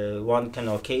that one can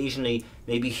occasionally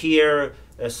maybe hear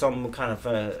some kind of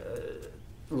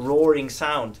roaring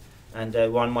sound, and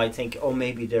one might think, oh,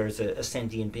 maybe there's a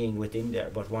sentient being within there,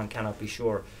 but one cannot be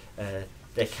sure.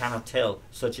 They cannot tell.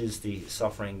 Such is the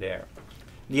suffering there.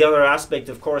 The other aspect,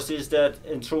 of course, is that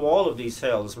through all of these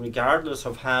hells, regardless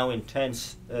of how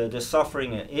intense the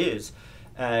suffering is,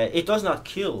 it does not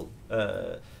kill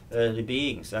the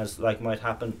beings, as like might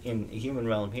happen in the human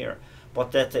realm here,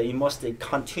 but that you must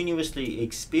continuously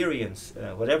experience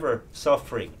whatever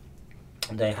suffering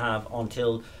they have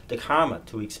until the karma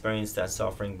to experience that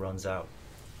suffering runs out.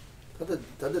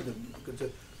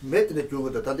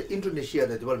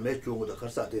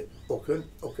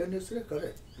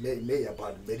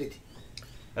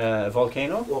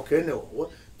 Volcano?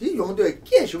 이 용도에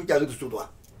계속 자기도 수도 와.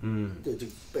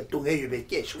 저 동해유배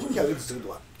계속 자기도 수도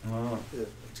와.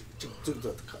 저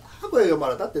하고요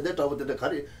말하다 근데 저번에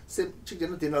가리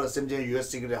직전에 디나라 샘제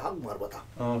USC를 하고 말하다.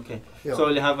 Okay. Yeah. So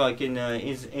you have like in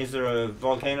is there a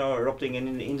volcano erupting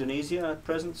in Indonesia at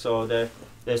present? So they're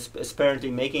apparently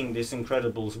making this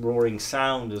incredible roaring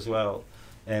sound as well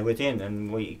within,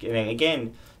 and we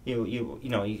again you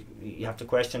know you have to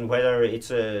question whether it's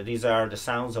these are the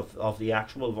sounds of the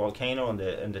actual volcano and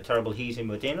the terrible heating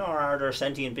within, or are there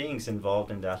sentient beings involved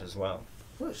in that as well?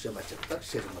 딱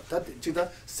싫어만 진짜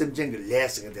샘쟁을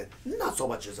레스인데 나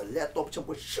소바쳐서 랩톱 좀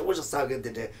쉬워서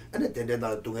사겠는데 안에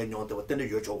된데나 동해 녀한테 왔는데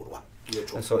요쪽으로 와.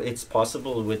 And so it's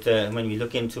possible with when we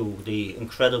look into the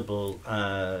incredible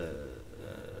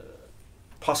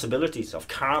possibilities of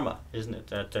karma, isn't it?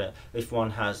 That if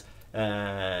one has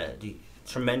the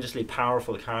tremendously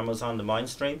powerful karmas on the mind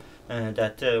stream,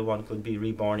 that one could be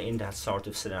reborn in that sort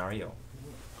of scenario.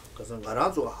 그래서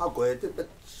나라서 하고 해도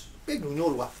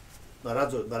빼중요로 와.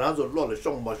 나라서 로를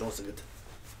좀 마셔 쓰겠다.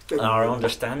 Our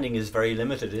understanding is very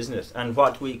limited, isn't it? And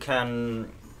what we can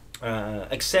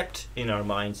accept in our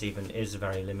minds even is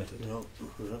very limited.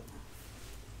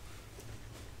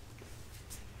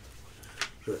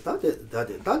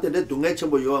 다들 동네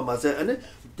첨부 요아 마세 아니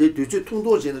뒤주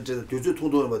통도지는 저 뒤주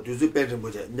통도는 뭐 뒤주 빼는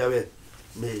뭐지 냐왜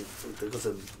매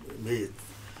그것은 매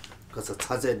그래서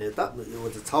찾아내 딱 이거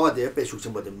차와대 빼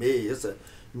숙심보다 매에서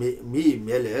미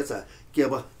매래서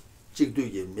개봐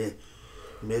직도에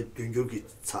매 둔죽이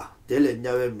차 될래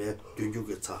냐왜 매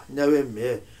둔죽이 차 냐왜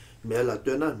매라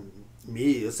되나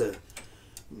미에서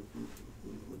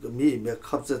미매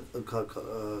갑자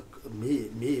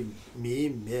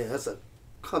미매에서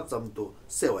갑잠도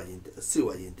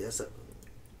세와인데서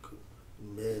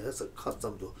매에서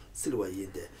갑잠도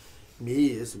실와인데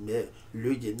미에서 매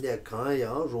류지 내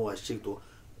강양 용화식도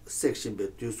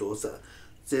섹션베 뒤소서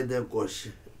전된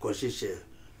고시시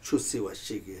추시와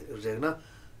시기 레나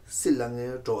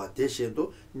실랑에 좋아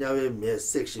대신도 냐외 매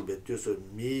섹션베 뒤소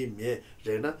미매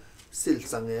레나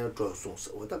실상에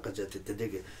좋아송서 오다까지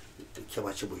되게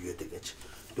개마치 보여야 되겠지.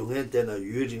 동해 때나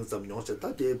유ring 점용서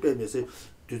다 대변에서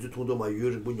뒤주 통도마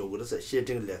유ring 분용으로서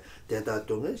시행래 대다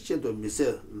동해 신도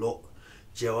미세 로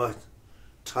제와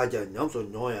차자 냠소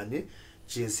뇨야니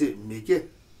진시 미게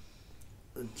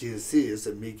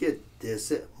진시에서 미게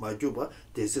대세 마주바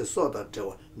대세 쏟아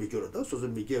저와 미교로다 소소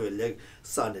미게를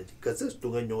산에 그래서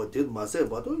동해 뇨가 될 마세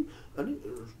봐도 아니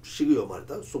시기요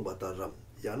말다 소바다람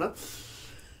야나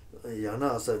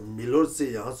야나서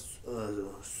밀로지 양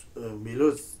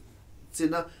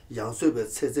밀로지나 양수배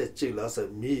체제 찍라서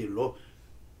미로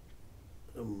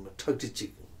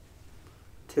착지직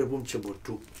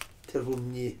태붐치부주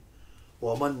태붐니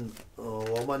오만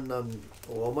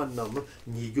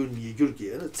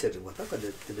니규기에는 체증과 같은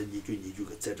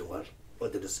니규가 체증과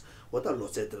어디서 어디다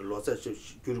로세들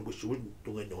규르고 쉬운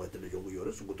동안 영화들을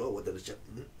연구요를 수고도 어디서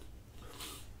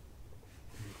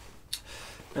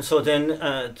And so then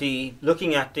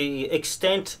looking at the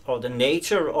extent or the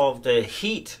nature of the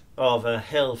heat of a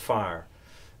hellfire.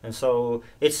 And so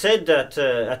it's said that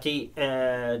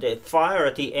the fire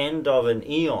at the end of an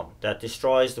eon that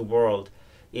destroys the world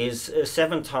is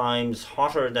 7 times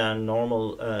hotter than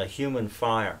normal human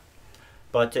fire.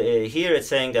 But here it's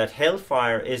saying that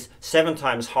hellfire is 7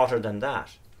 times hotter than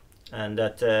that. And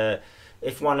that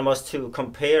if one was to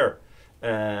compare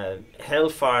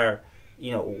hellfire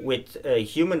with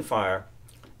human fire,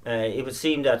 it would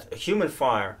seem that human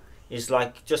fire is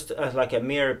like just like a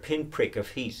mere pinprick of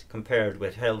heat compared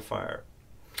with hellfire,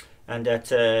 and that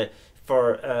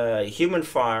for human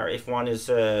fire, if one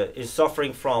is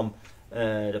suffering from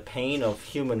the pain of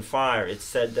human fire, it's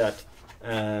said that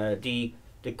the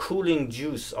cooling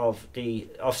juice of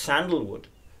sandalwood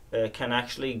can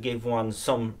actually give one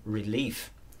some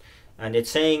relief, and it's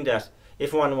saying that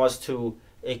if one was to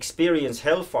experience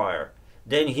hellfire,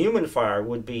 then human fire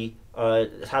would be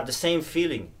have the same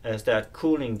feeling as that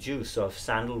cooling juice of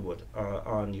sandalwood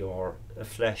on your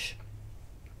flesh.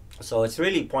 So it's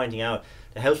really pointing out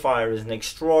the hellfire is an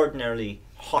extraordinarily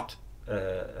hot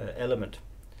element.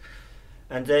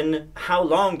 And then how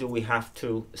long do we have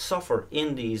to suffer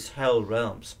in these hell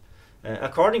realms?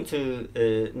 According to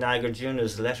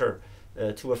Nagarjuna's letter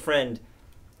to a friend,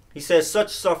 he says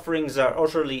such sufferings are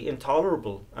utterly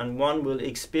intolerable, and one will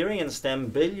experience them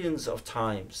billions of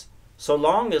times. So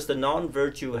long as the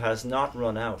non-virtue has not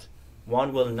run out,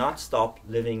 one will not stop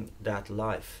living that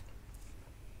life.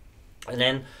 And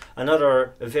then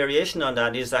another variation on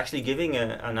that is actually giving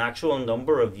an actual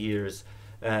number of years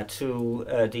to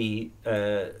the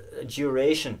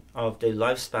duration of the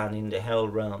lifespan in the hell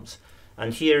realms.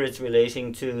 And here it's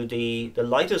relating to the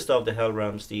lightest of the hell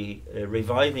realms, the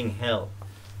reviving hell,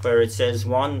 where it says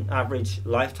one average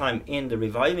lifetime in the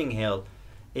reviving hell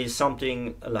is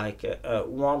something like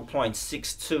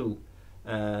 1.62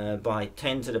 by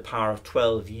 10 to the power of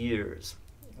 12 years,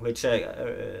 which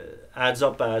adds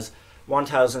up as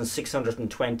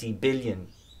 1,620 billion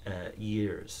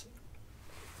years.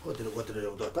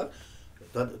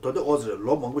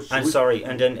 And sorry,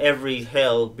 and then every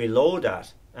hell below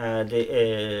that,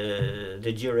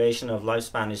 the duration of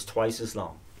lifespan is twice as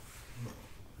long.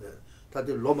 That's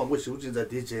right.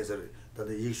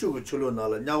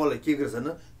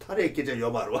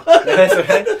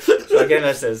 So again,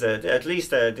 it says at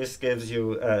least this gives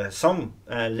you some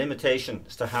limitation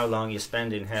as to how long you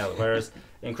spend in hell. Whereas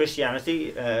in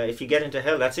Christianity, if you get into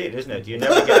hell, that's it, isn't it? You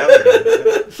never get out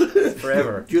again.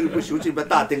 Forever.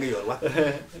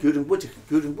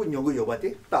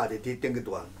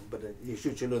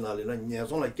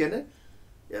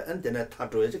 and then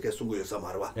tato is ke sungu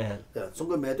yosamarwa.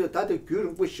 Sungu medo tate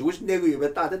gyurung bu shiwis nego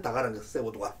yobe tate tagarang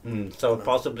sewodwa. So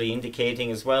possibly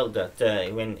indicating as well that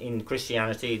when in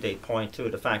Christianity they point to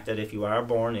the fact that if you are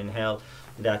born in hell,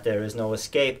 that there is no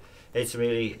escape. It's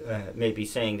really maybe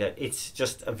saying that it's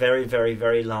just a very, very,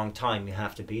 very long time you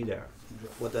have to be there.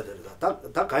 What that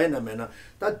ta kaina mena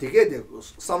ta dige de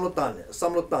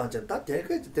samlotan chen ta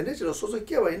dige de so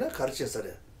kewa ina kharche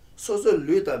sare. 소소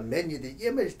류다 매니디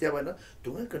예메스 때와나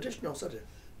동안 컨디션 없어요.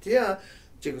 티야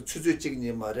지금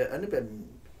추주직니 말에 아니 배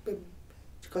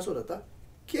가서라다.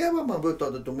 개와만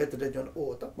보다도 동네들에 전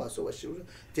오다 마서 와시우.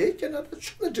 대견하다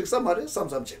추는 직사 말에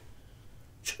삼삼치.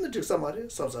 추는 직사 말에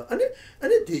삼삼.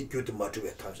 아니 대교도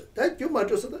맞으게 타서. 대교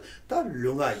맞어서도 다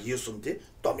룽아 예수인데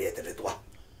도미에들도 와.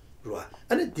 그러와.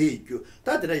 아니 대교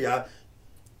다들 야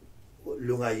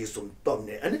lunga yisum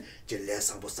tomne ane je le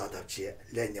sangbo sadapchi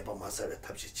le nyeba masawe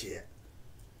tapchi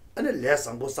ane le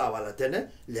sangbo sawala tene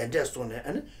lende sone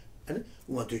ane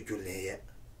ngodo gyulen ye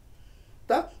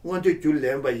ta ngodo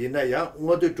gyulen ba yina ya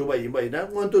ngodo tuba yimba yina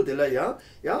ngodo de la ya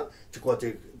chiko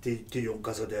ti yung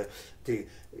kaso de ti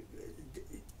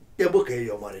tembo ke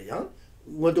yo mari ya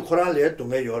ngodo koran le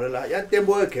dunga yo la ya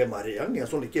tembo ke mari ya nge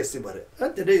so le ke si mari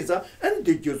ante de isa ane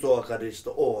de gyuzo akare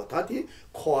sto o ta ti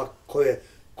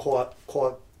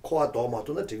코아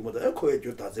도마도나 지금보다 코에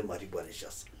주 다제 말이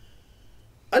버리셨어.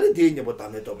 아니 뒤에뭐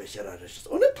담에 또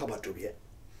배셔라셨어. 오늘 타바주비에.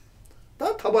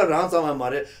 다 타바 랑사만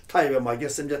말에 타입에 막게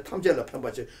심제 탐제를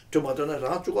편바지 좀마도나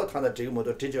랑주고 타나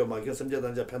지금보다 뒤져 막게 심제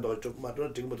단자 편도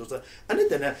좀마도나 지금보다 아니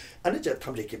되네. 아니 제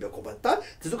탐제 기배 고반다.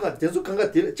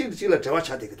 대수간가 지금 저와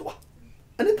차되기도 와.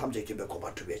 아니 탐제 기배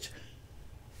고반 주비에.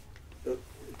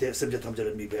 심제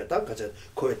탐제를 미배다 가자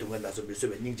코에 동안 나서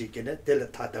미스베 닝지께네 텔레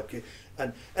타답게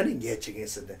아니 예측이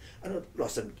있는데 아니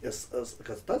로선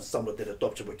가서 삼로데를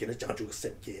덮쳐보기는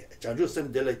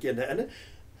장주sem 될게네 아니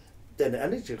되네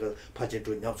아니 제가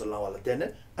파제도 냠서 나와라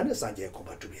되네 아니 산제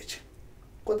공부 주비지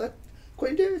거다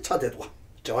거인데 차대도 와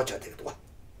저와 차대도 와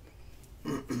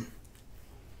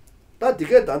다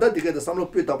디게 단다 디게 삼로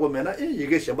삐다 보면은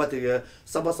이게 셔바티게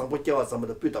사바상보 깨와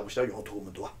삼도 삐다 보셔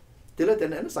용토면 와 तेरे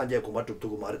तेने न सांजे को मा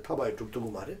tuktuk मारे थाबाय tuktuk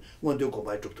मारे मोंदे को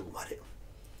बाय टुकटुक मारे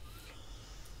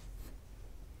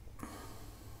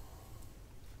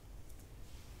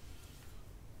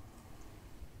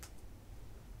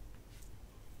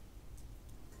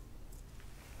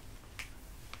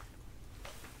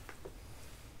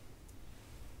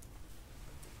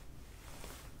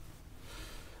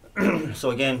So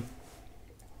again,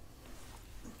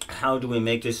 how do we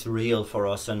make this real for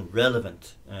us and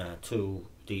relevant to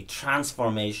the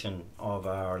transformation of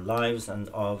our lives and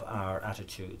of our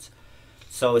attitudes?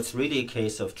 So it's really a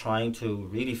case of trying to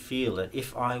really feel that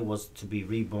if I was to be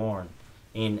reborn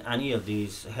in any of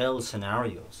these hell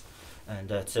scenarios, and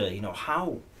that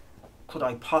how could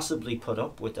I possibly put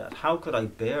up with that? How could I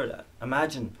bear that?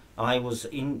 Imagine I was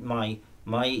in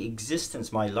my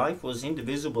existence, my life was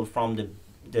indivisible from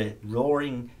the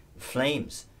roaring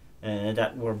flames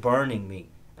that were burning me,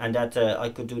 and that I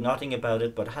could do nothing about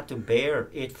it but had to bear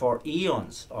it for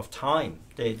eons of time,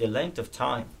 the length of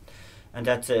time, and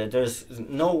that there's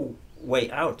no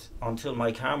way out until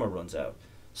my karma runs out.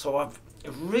 So I've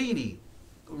really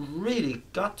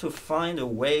got to find a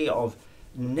way of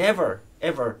never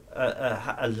ever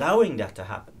allowing that to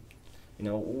happen.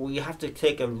 We have to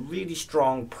take a really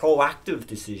strong proactive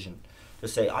decision to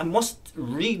say, I must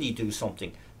really do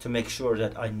something to make sure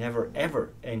that I never ever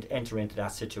enter into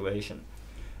that situation.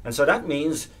 And so that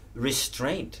means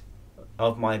restraint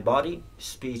of my body,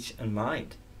 speech and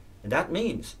mind. And that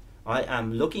means I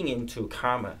am looking into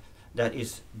karma that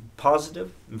is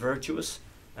positive, virtuous,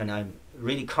 and I'm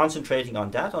really concentrating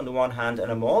on that on the one hand,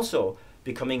 and I'm also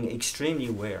becoming extremely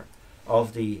aware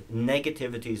of the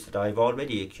negativities that I've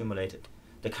already accumulated,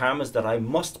 the karmas that I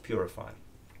must purify,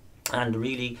 and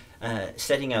really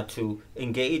setting out to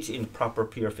engage in proper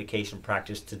purification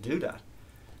practice to do that.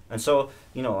 And so,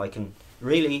 I can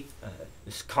really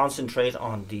concentrate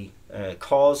on the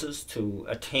causes to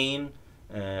attain,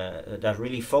 that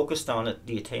really focused on it,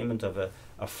 the attainment of a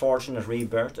fortunate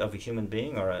rebirth of a human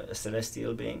being or a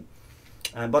celestial being.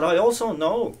 But I also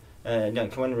know,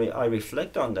 when I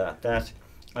reflect on that,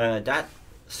 that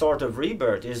sort of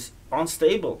rebirth is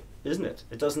unstable, isn't it?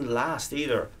 It doesn't last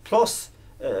either. Plus,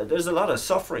 there's a lot of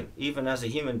suffering, even as a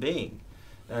human being.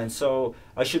 And so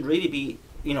I should really be,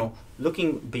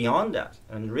 looking beyond that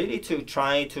and really to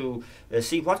try to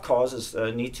see what causes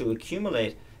need to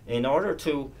accumulate in order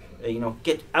to,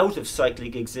 get out of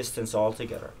cyclic existence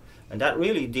altogether. And that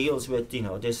really deals with,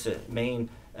 this main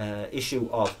issue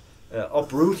of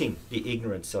uprooting the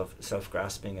ignorance of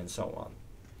self-grasping and so on.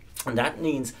 And that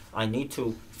means I need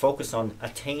to focus on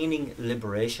attaining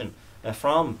liberation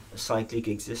from cyclic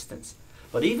existence.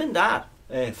 But even that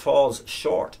falls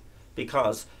short,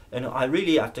 because I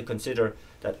really have to consider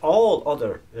that all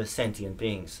other sentient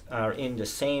beings are in the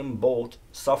same boat,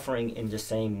 suffering in the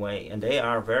same way, and they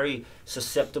are very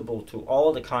susceptible to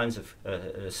all the kinds of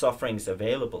sufferings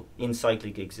available in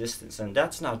cyclic existence, and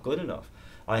that's not good enough.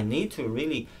 I need to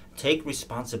really take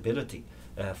responsibility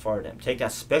for them, take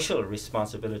that special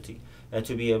responsibility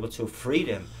to be able to free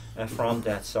them from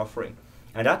that suffering.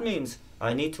 And that means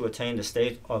I need to attain the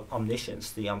state of omniscience,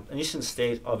 the omniscient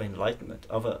state of enlightenment,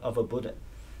 of a Buddha.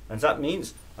 And that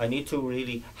means I need to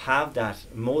really have that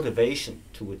motivation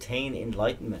to attain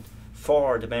enlightenment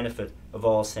for the benefit of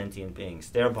all sentient beings,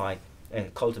 thereby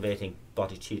cultivating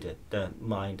bodhicitta, the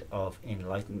mind of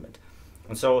enlightenment.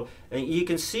 And so you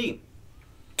can see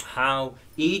how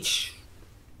each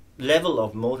level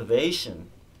of motivation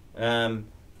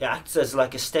acts as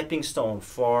like a stepping stone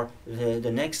for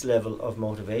the next level of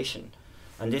motivation.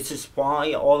 And this is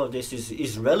why all of this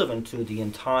is relevant to the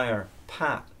entire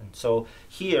path. And so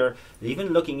here,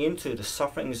 even looking into the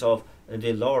sufferings of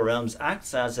the lower realms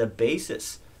acts as a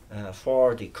basis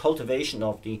for the cultivation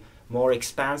of the more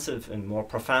expansive and more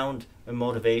profound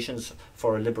motivations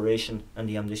for liberation and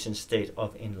the omniscient state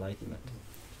of enlightenment.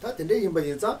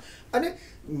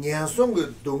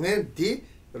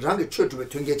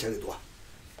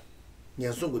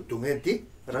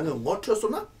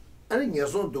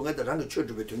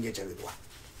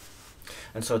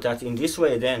 And so that in this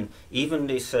way, then, even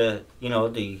this,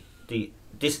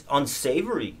 this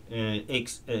unsavory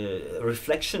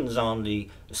reflections on the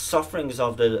sufferings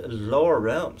of the lower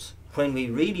realms, when we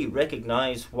really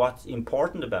recognize what's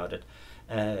important about it,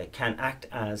 can act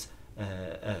as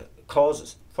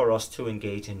causes for us to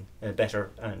engage in a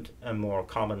better and a more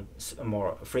common, a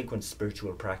more frequent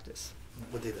spiritual practice.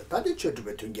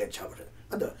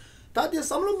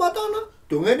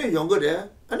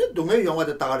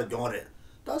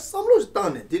 다 삼로스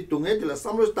땅에 디 동해들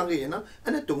삼로스 땅에나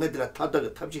아니 동해들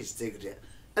타다가 탑시 세그래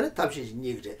아니 탑시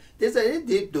니그래 대사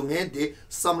디 동해디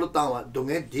삼로 땅와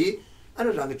동해디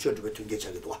아니 랑이 쳐도 퉁게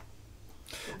차기도 와.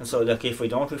 And so, like, if we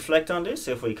don't reflect on this,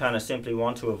 if we kind of simply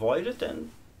want to avoid it,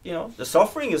 then the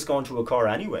suffering is going to occur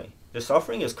anyway. The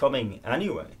suffering is coming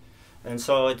anyway. And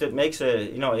so it makes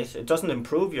it doesn't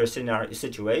improve your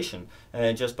situation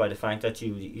just by the fact that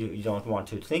you don't want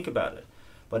to think about it.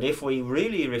 But if we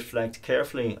really reflect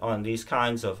carefully on these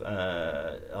kinds of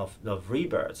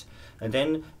rebirths, and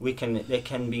then they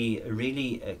can be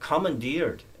really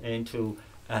commandeered into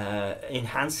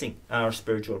enhancing our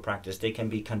spiritual practice. They can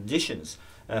be conditions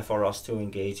for us to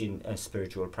engage in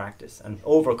spiritual practice and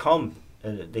overcome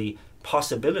the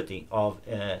possibility of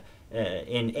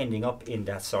in ending up in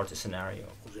that sort of scenario.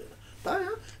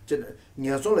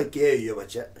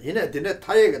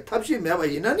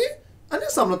 아니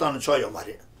삼로다는 줘요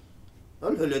말이야.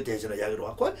 얼른 대전에 야기로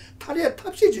왔고 탈에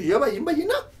탑시 주여봐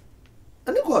임바이나.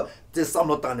 아니 그제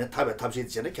삼로다는 탑에 탑시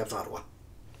전에 겹사로 와.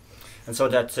 And so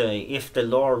that if the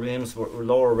lower realms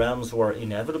were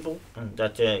inevitable, and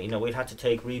that we'd have to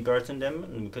take rebirth in them,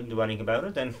 and we couldn't do anything about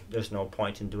it, then there's no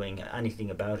point in doing anything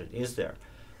about it, is there?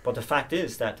 But the fact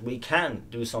is that we can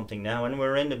do something now, and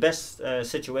we're in the best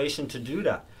situation to do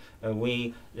that.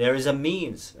 There is a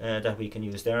means that we can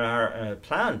use. There are a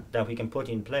plan that we can put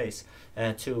in place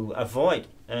to avoid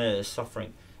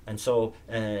suffering, and so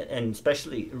and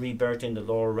especially rebirth in the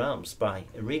lower realms by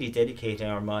really dedicating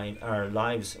our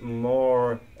lives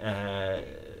more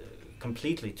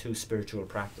completely to spiritual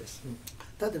practice.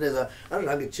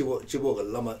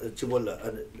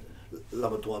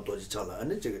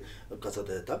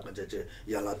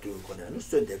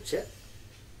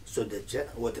 So that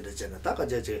what the Jenna Taka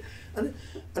and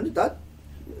that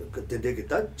그 데데게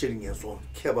다 지링에서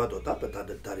캐바도 다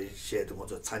다리 셰도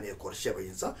먼저 찬에 걸 셰바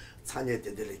인사 찬에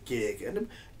데데를 계획에는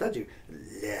다지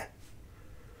레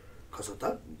가서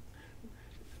다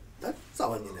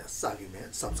싸워니네 싸기네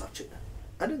삼삼치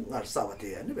아니 날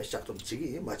싸워대 아니 왜 샥좀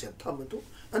지기 맞아 타면도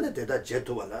아니 대다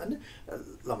제토발라 아니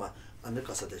라마 아니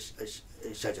가서다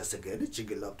샤자스게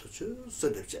지길랍도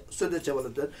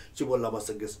서대체발도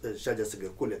지볼라마스게 샤자스게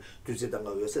꿀에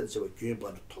두제당가 왜서 저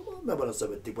규인반 토마 매발아서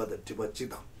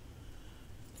디바지다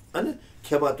아니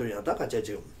개바도야다 같이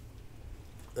지금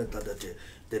다다제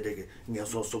데데게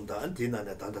녀소 솜다 안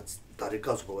디나네 다리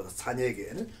가서 보다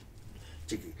산에게는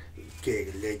지기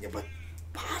계획을 내냐 봐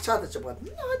파자다 저 봐.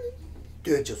 아니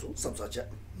되어져서 삼사자.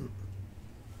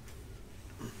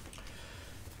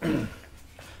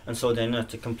 And so then at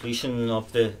the completion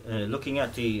of the looking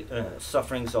at the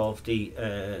sufferings of the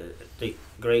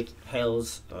great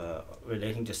hells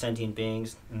relating to sentient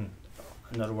beings,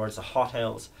 in other words the hot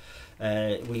hells,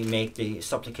 we make the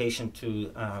supplication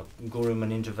to Guru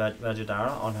Manindra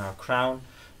Vajradhara on our crown,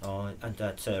 and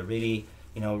that really,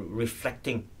 you know,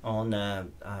 reflecting on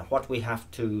what we have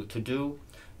to do,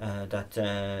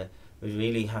 that we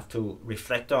really have to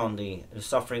reflect on the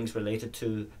sufferings related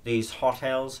to these hot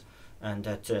hells, and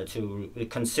that to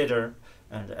consider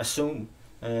and assume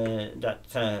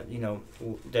that you know,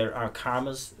 there are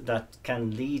karmas that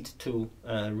can lead to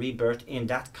rebirth in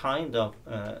that kind of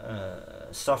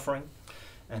suffering,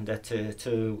 and that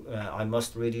I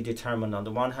must really determine, on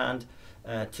the one hand,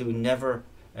 to never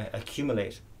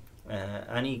accumulate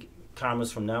any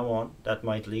karmas from now on that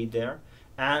might lead there,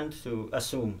 and to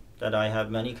assume that I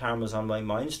have many karmas on my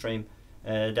mind stream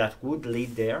that would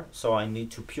lead there, so I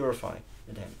need to purify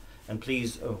them. And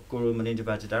please, Guru Manindra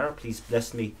Vajradhara, please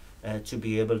bless me to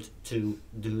be able to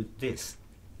do this.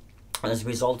 And as a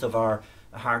result of our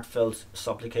heartfelt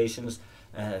supplications,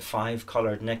 5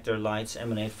 coloured nectar lights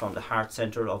emanate from the heart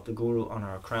centre of the Guru on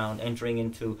our crown, entering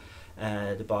into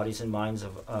the bodies and minds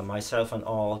of myself and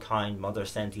all kind mother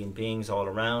sentient beings all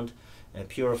around,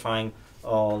 purifying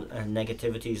all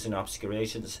negativities and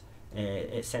obscurations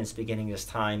since beginning this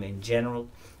time in general,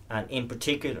 and in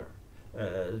particular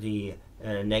the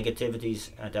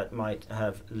negativities that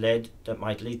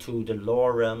might lead to the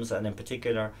lower realms, and in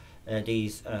particular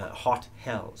these hot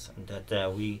hells, and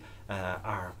that we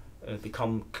are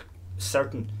become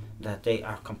certain that they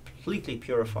are completely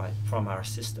purified from our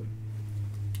system.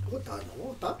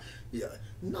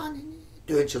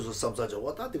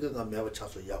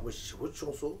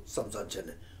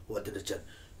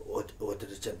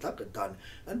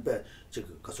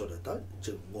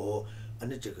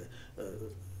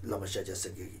 lama shaja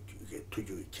senge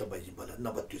tuju kyamba yimbala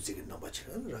namba tuzi namba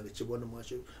chen rang jibon ma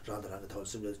shu rang rang ta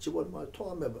sim jibon ma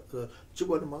to me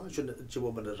jibon ma shun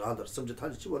jibon ma rang sim ta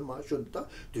jibon ma shun ta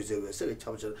tuzi we se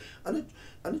cha cha ani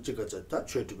jiga ta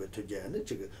chue tu be tuje ani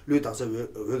jiga lu da se we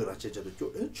ga che che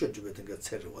jo chue tu be ten ga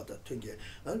che ro wa da tuje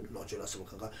an lo ju la sim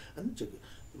kan ga ani jiga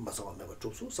ma sa ma me ba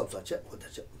zhu su sam sa che wa da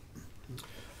che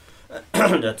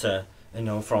that you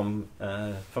know, from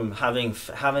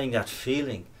having that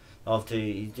feeling of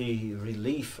the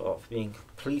relief of being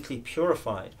completely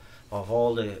purified of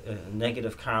all the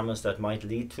negative karmas that might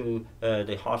lead to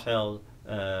the hot hell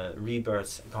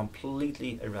rebirths,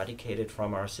 completely eradicated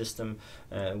from our system,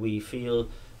 we feel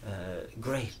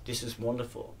great. This is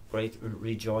wonderful, great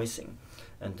rejoicing,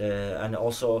 and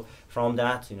also from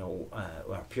that, you know,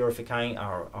 we're purifying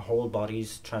our whole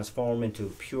bodies, transform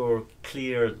into pure,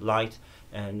 clear light,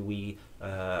 and we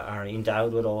are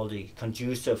endowed with all the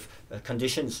conducive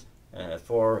conditions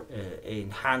for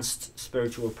enhanced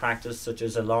spiritual practice, such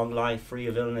as a long life free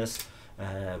of illness.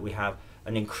 We have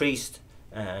an increased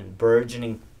and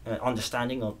burgeoning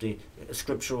understanding of the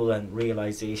scriptural and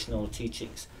realizational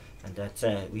teachings, and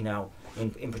that we now,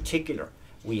 in particular,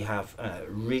 we have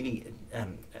really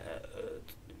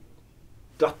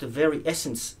got the very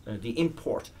essence, the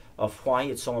import of why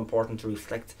it's so important to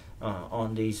reflect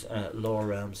on these lower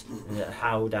realms,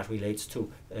 how that relates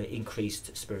to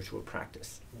increased spiritual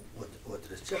practice.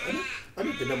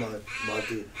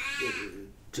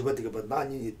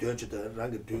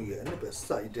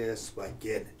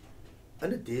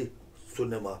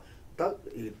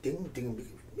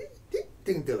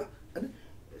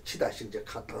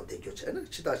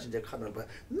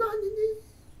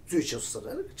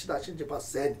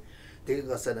 대가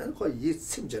가서는 거의 이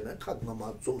심전에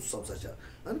카드만 좀 써서자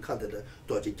안 카드를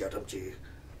도지 자tam지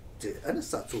제 안에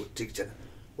사주 직전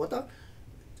뭐다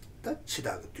다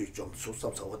치다가 뒤좀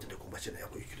수습서 어떻게 공부하시냐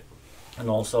하고 있기를. And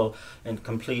also, in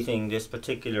completing this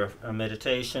particular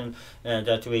meditation,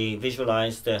 that we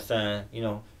visualize that you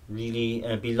know,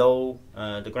 really below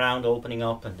the ground opening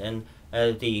up, and then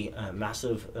the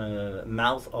massive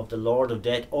mouth of the Lord of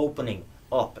Death opening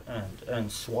up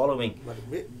and swallowing.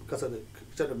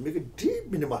 Make it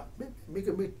deep minima, make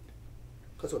it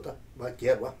Kasota, my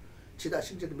Gerwa.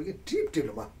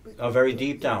 Very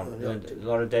deep down. The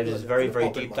Lord of Death is very,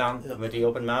 very deep down with the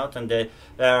open mouth, and there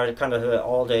are kind of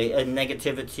all the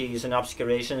negativities and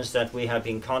obscurations that we have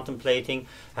been contemplating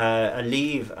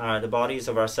leave the bodies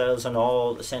of ourselves and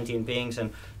all sentient beings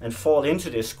and fall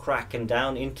into this crack and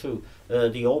down into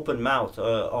the open mouth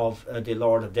of the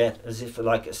Lord of Death, as if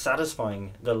like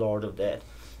satisfying the Lord of Death.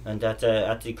 And that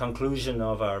at the conclusion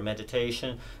of our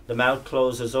meditation, the mouth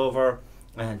closes over,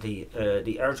 and the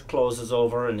earth closes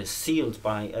over and is sealed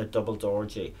by a double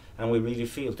dorje, and we really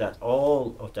feel that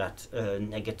all of that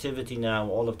negativity now,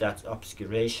 all of that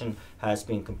obscuration has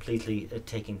been completely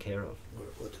taken care of.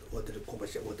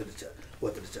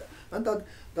 And that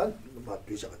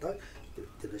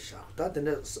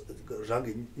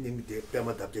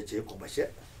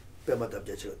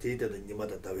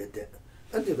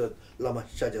and lama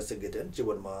shaja sengeten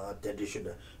jiwan ma tension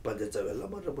padetsawe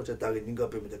lama rabocha dagi ninga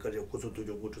pe me kare kusu tu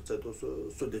jo gutu tsato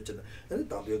so de chena and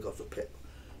tambe ka so pe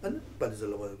and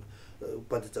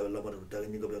padetsawe lama dagi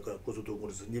ninga be ka kusu tu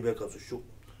gutu nibe ka so shu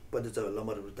padetsawe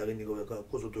lama dagi ninga be ka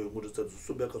kusu tu gutu tsato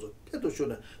so be ka so teto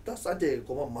shona ta sanje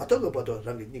koma mata ga pato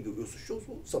rangi ninga yusu shu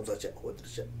samsa cha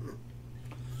hodrisha.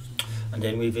 And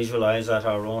then we visualize at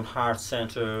our own heart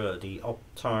center the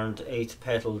upturned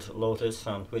 8-petaled lotus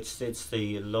on which sits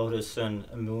the lotus and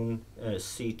moon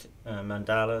seat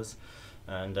mandalas.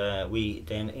 And we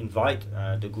then invite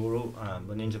the Guru,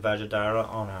 Muninja Vajradhara,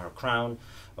 on our crown.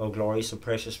 O glorious and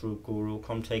precious root Guru,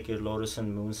 come take your lotus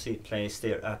and moon seat place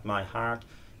there at my heart.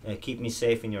 Keep me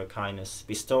safe in your kindness.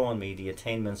 Bestow on me the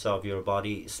attainments of your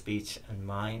body, speech and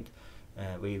mind.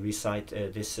 We recite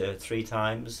this 3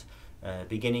 times.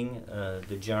 Beginning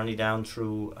the journey down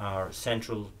through our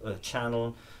central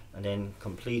channel, and then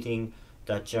completing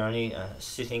that journey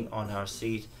sitting on our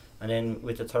seat, and then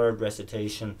with the 3rd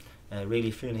recitation really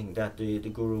feeling that the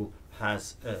Guru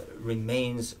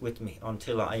remains with me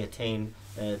until I attain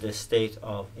the state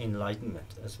of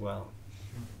enlightenment as well.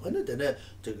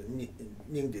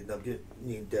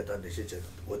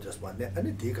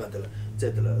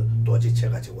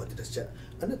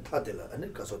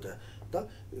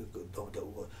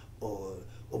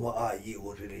 Oma ai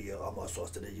o really ama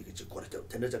source the you get quarter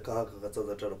tenaja ka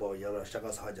ba yara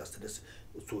shaka sa just this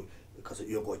so because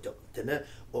you go to tene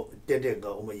o tende ga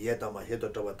oma yeta ma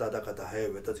hedo to ta ka ha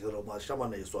we ta zero ma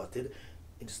shamana you so it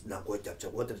is na go chapcha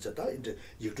what is ta into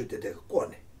you to the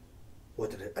corner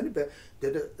what it and be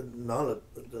the na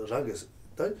ranges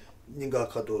ta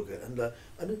ninga ka do ge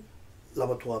and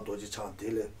lama tuan doji chan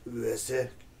tele USA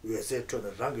to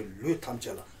the rangi lu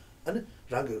tamchala and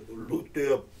rangi lu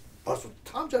to pasu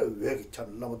tamcha wegi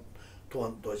chan lama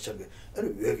tuan doji change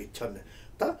and wegi chan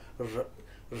ta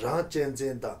ran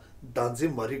chen da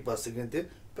danzi mari pasigente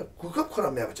pa kuka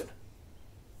khora me abachana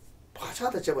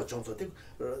pacha da cheba chonso de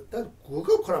da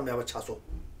kuka khora me abachaso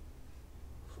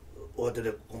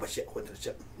order kombashi order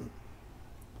cha.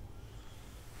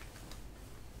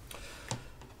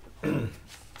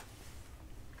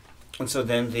 And so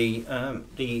then the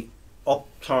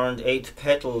upturned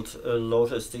 8-petaled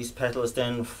lotus, these petals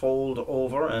then fold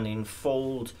over and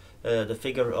enfold the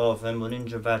figure of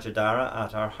Muninja Vajradhara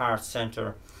at our heart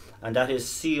center, and that is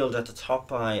sealed at the top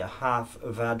by a half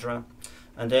Vajra,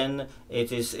 and then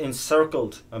it is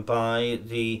encircled by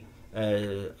the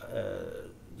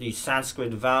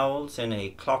Sanskrit vowels in a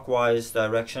clockwise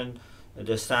direction,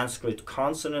 the Sanskrit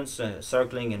consonants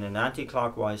circling in an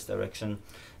anti-clockwise direction,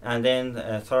 and then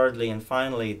thirdly and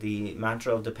finally the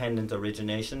mantra of dependent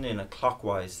origination in a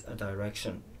clockwise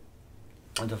direction.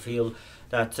 And to feel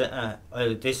that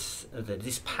this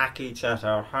package at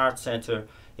our heart center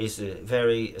is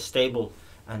very stable,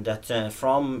 and that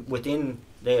from within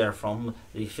there, from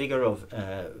the figure of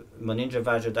Muninja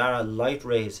Vajradhara, light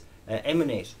rays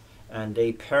emanate, and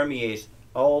they permeate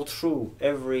all through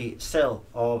every cell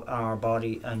of our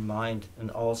body and mind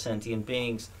and all sentient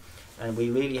beings. And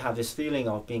we really have this feeling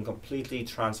of being completely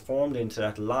transformed into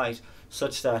that light,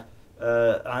 such that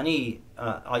any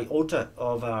iota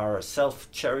of our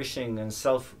self-cherishing and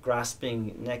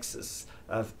self-grasping nexus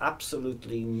have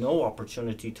absolutely no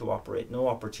opportunity to operate, no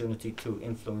opportunity to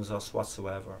influence us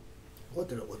whatsoever.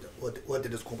 What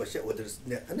is compassion? What is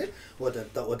what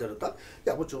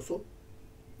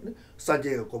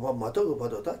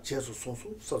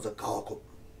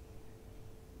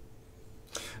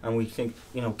and we think,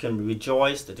 can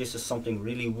rejoice that this is something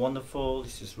really wonderful,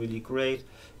 this is really great,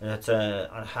 that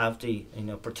I have the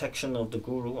protection of the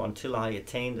Guru until I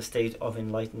attain the state of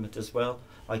enlightenment as well.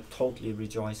 I totally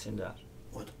rejoice in that.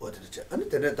 아니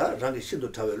되네다 랑이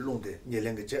신도 타외 롱데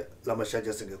니랭게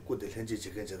라마샤자스게 꾸데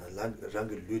현지지게잖아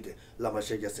랑이 류데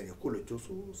라마샤자스게 꾸르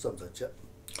주수 삼자자.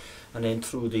 And then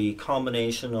through the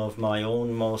combination of my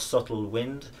own most subtle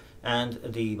wind and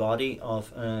the body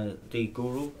of the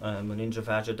Guru, Munindra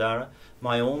Vajradhara,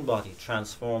 my own body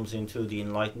transforms into the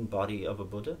enlightened body of a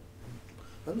Buddha.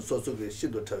 아니 소소게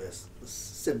신도 타외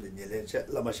셈데 니랭게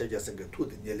라마샤자스게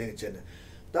투데 니랭게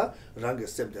다 랑게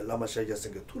셈데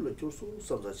라마샤자스게 투르 주수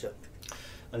삼자자.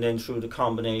 And then through the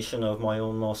combination of my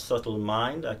own most subtle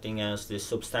mind acting as the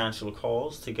substantial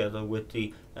cause, together with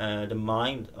the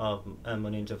mind of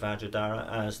Munindra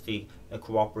Vajradhara as the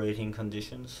cooperating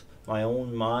conditions, my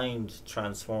own mind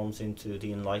transforms into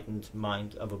the enlightened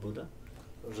mind of a Buddha.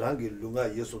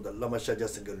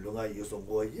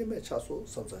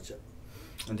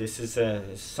 And this is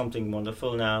something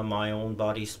wonderful now. My own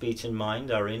body, speech and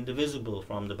mind are indivisible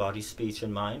from the body, speech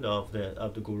and mind of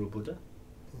the Guru Buddha.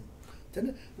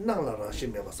 Then nangla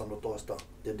rashi meba samlo tosta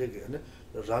dendege ne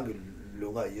rangi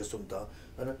lunga yesumda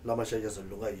ana lama shaja sa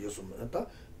lunga yesum anta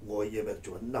go yebe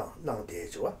jo nang de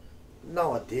jo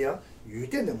na de ya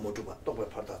yude ne modu ba to ba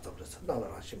parda sabra nangla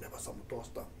rashi meba samlo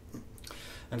tosta.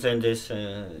 And then this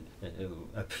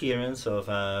appearance of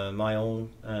my own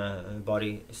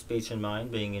body, speech and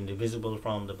mind being indivisible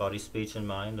from the body, speech and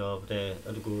mind of the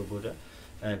Guru Buddha,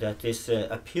 that this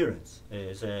appearance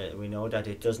is, we know that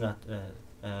it does not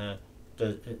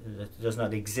does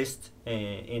not exist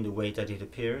in the way that it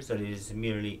appears, that it is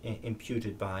merely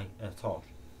imputed by thought.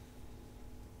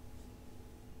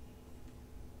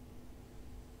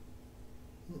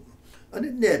 아니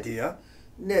네디야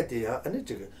아니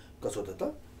지금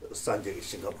가서다 산제기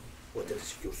신경 어떻게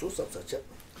시켜서 sabsacha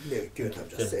네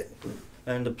교탐자 세.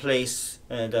 And the place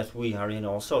that we are in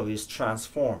also is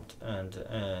transformed and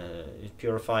is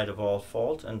purified of all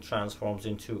fault and transforms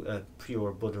into a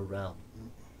pure Buddha realm.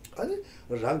 아니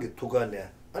랑기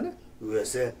두가네 아니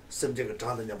왜세 심제가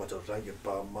다느냐 맞아 랑기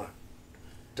바마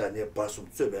다네 바숨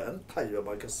쯧베 안 타이베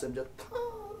바게 심제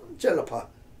탐젤파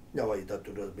냐와이다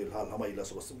두르 빌하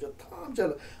라마이라서 심제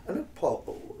탐젤 아니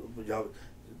야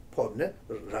포네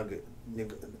랑기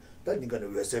닝가 다 닝가네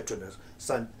왜세 트네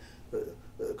산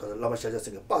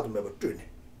라마샤자스가 빠도메바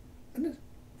트네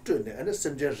아니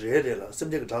심제 레레라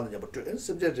심제가 다느냐 뭐 트네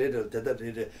심제 레레 대다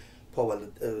레레 포발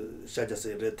샤자스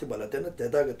레티발라 때는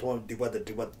대다가 돈 디바다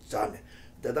자네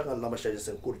대다가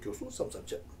라마샤자스 꾸르교수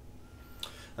삼삼자.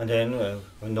 And then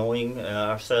knowing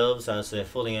ourselves as a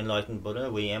fully enlightened Buddha,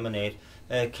 we emanate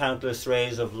countless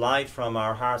rays of light from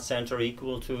our heart center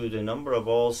equal to the number of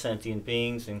all sentient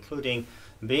beings, including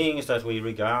beings that we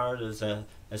regard as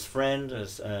friend,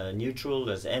 as neutral,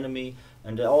 as enemy,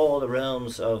 and all the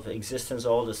realms of existence,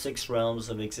 all the 6 realms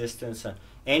of existence,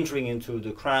 entering into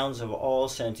the crowns of all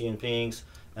sentient beings,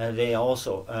 they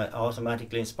also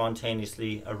automatically and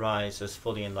spontaneously arise as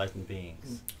fully enlightened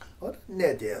beings. And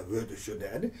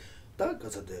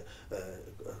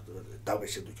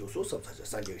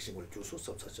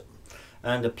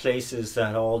the places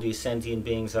that all these sentient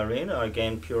beings are in are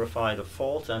again purified of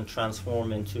fault and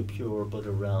transform into pure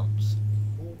Buddha realms.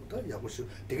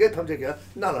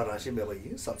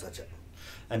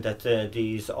 And that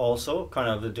these also kind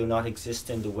of do not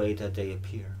exist in the way that they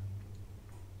appear.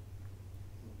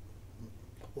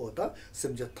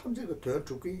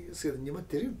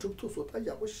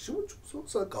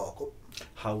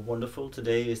 How wonderful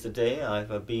today is the day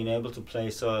I've been able to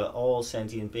place all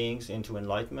sentient beings into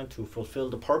enlightenment to fulfill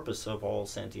the purpose of all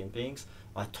sentient beings.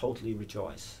 I totally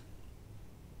rejoice.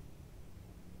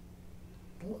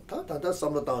 And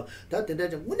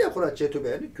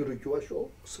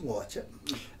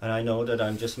I know that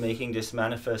I'm just making this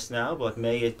manifest now, but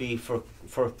may it be for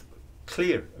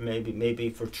clear, maybe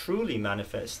for truly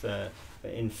manifest,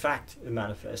 in fact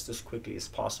manifest as quickly as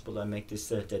possible. I make this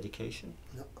dedication.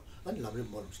 We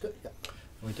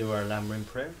do our Lamrim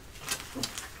prayer.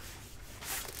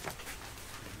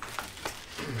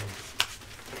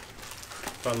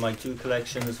 From my 2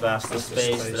 collections, vast the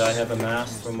space that I have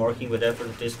amassed from working with effort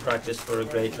at this practice for a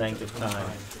great length of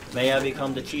time. May I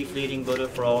become the chief leading Buddha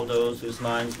for all those whose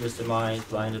minds miss the mind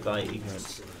blinded by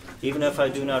ignorance. Even if I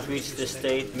do not reach this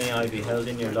state, may I be held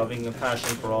in your loving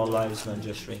compassion for all lives,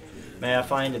 Manjushri. May I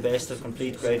find the best of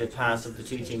complete graded paths of the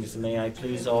teachings, and may I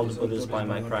please all the Buddhas by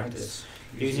my practice.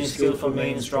 Using skillful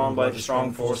means drawn by the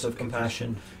strong force of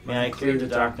compassion, may I clear the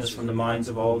darkness from the minds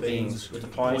of all beings, with the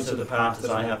points of the path as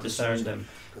I have discerned them.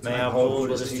 May I hold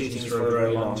Buddhist teachings for a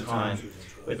very long time,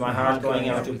 with my heart going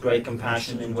out with great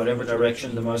compassion in whatever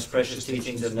direction the most precious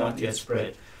teachings have not yet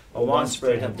spread, or once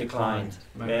spread have declined.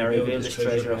 May I reveal this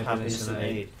treasure of happiness and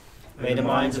aid. May the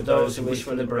minds of those who wish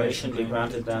for liberation be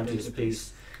granted bounteous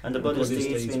peace, and the Buddha's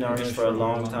deeds be nourished for a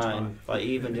long time, by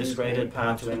even this graded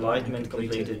path to enlightenment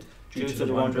completed, due to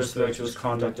the wondrous virtuous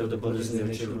conduct of the Buddhas and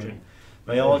their children.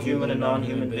 May all human and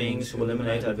non-human beings who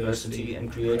eliminate adversity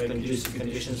and create conducive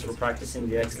conditions for practicing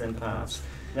the excellent paths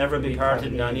never be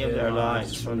parted in any of their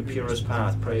lives from the purest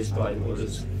path praised by the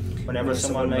Buddhas. Whenever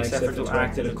someone makes effort to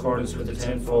act in accordance with the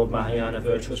tenfold Mahayana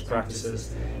virtuous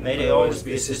practices, may they always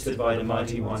be assisted by the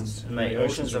mighty ones, and may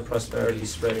oceans of prosperity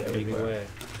spread everywhere.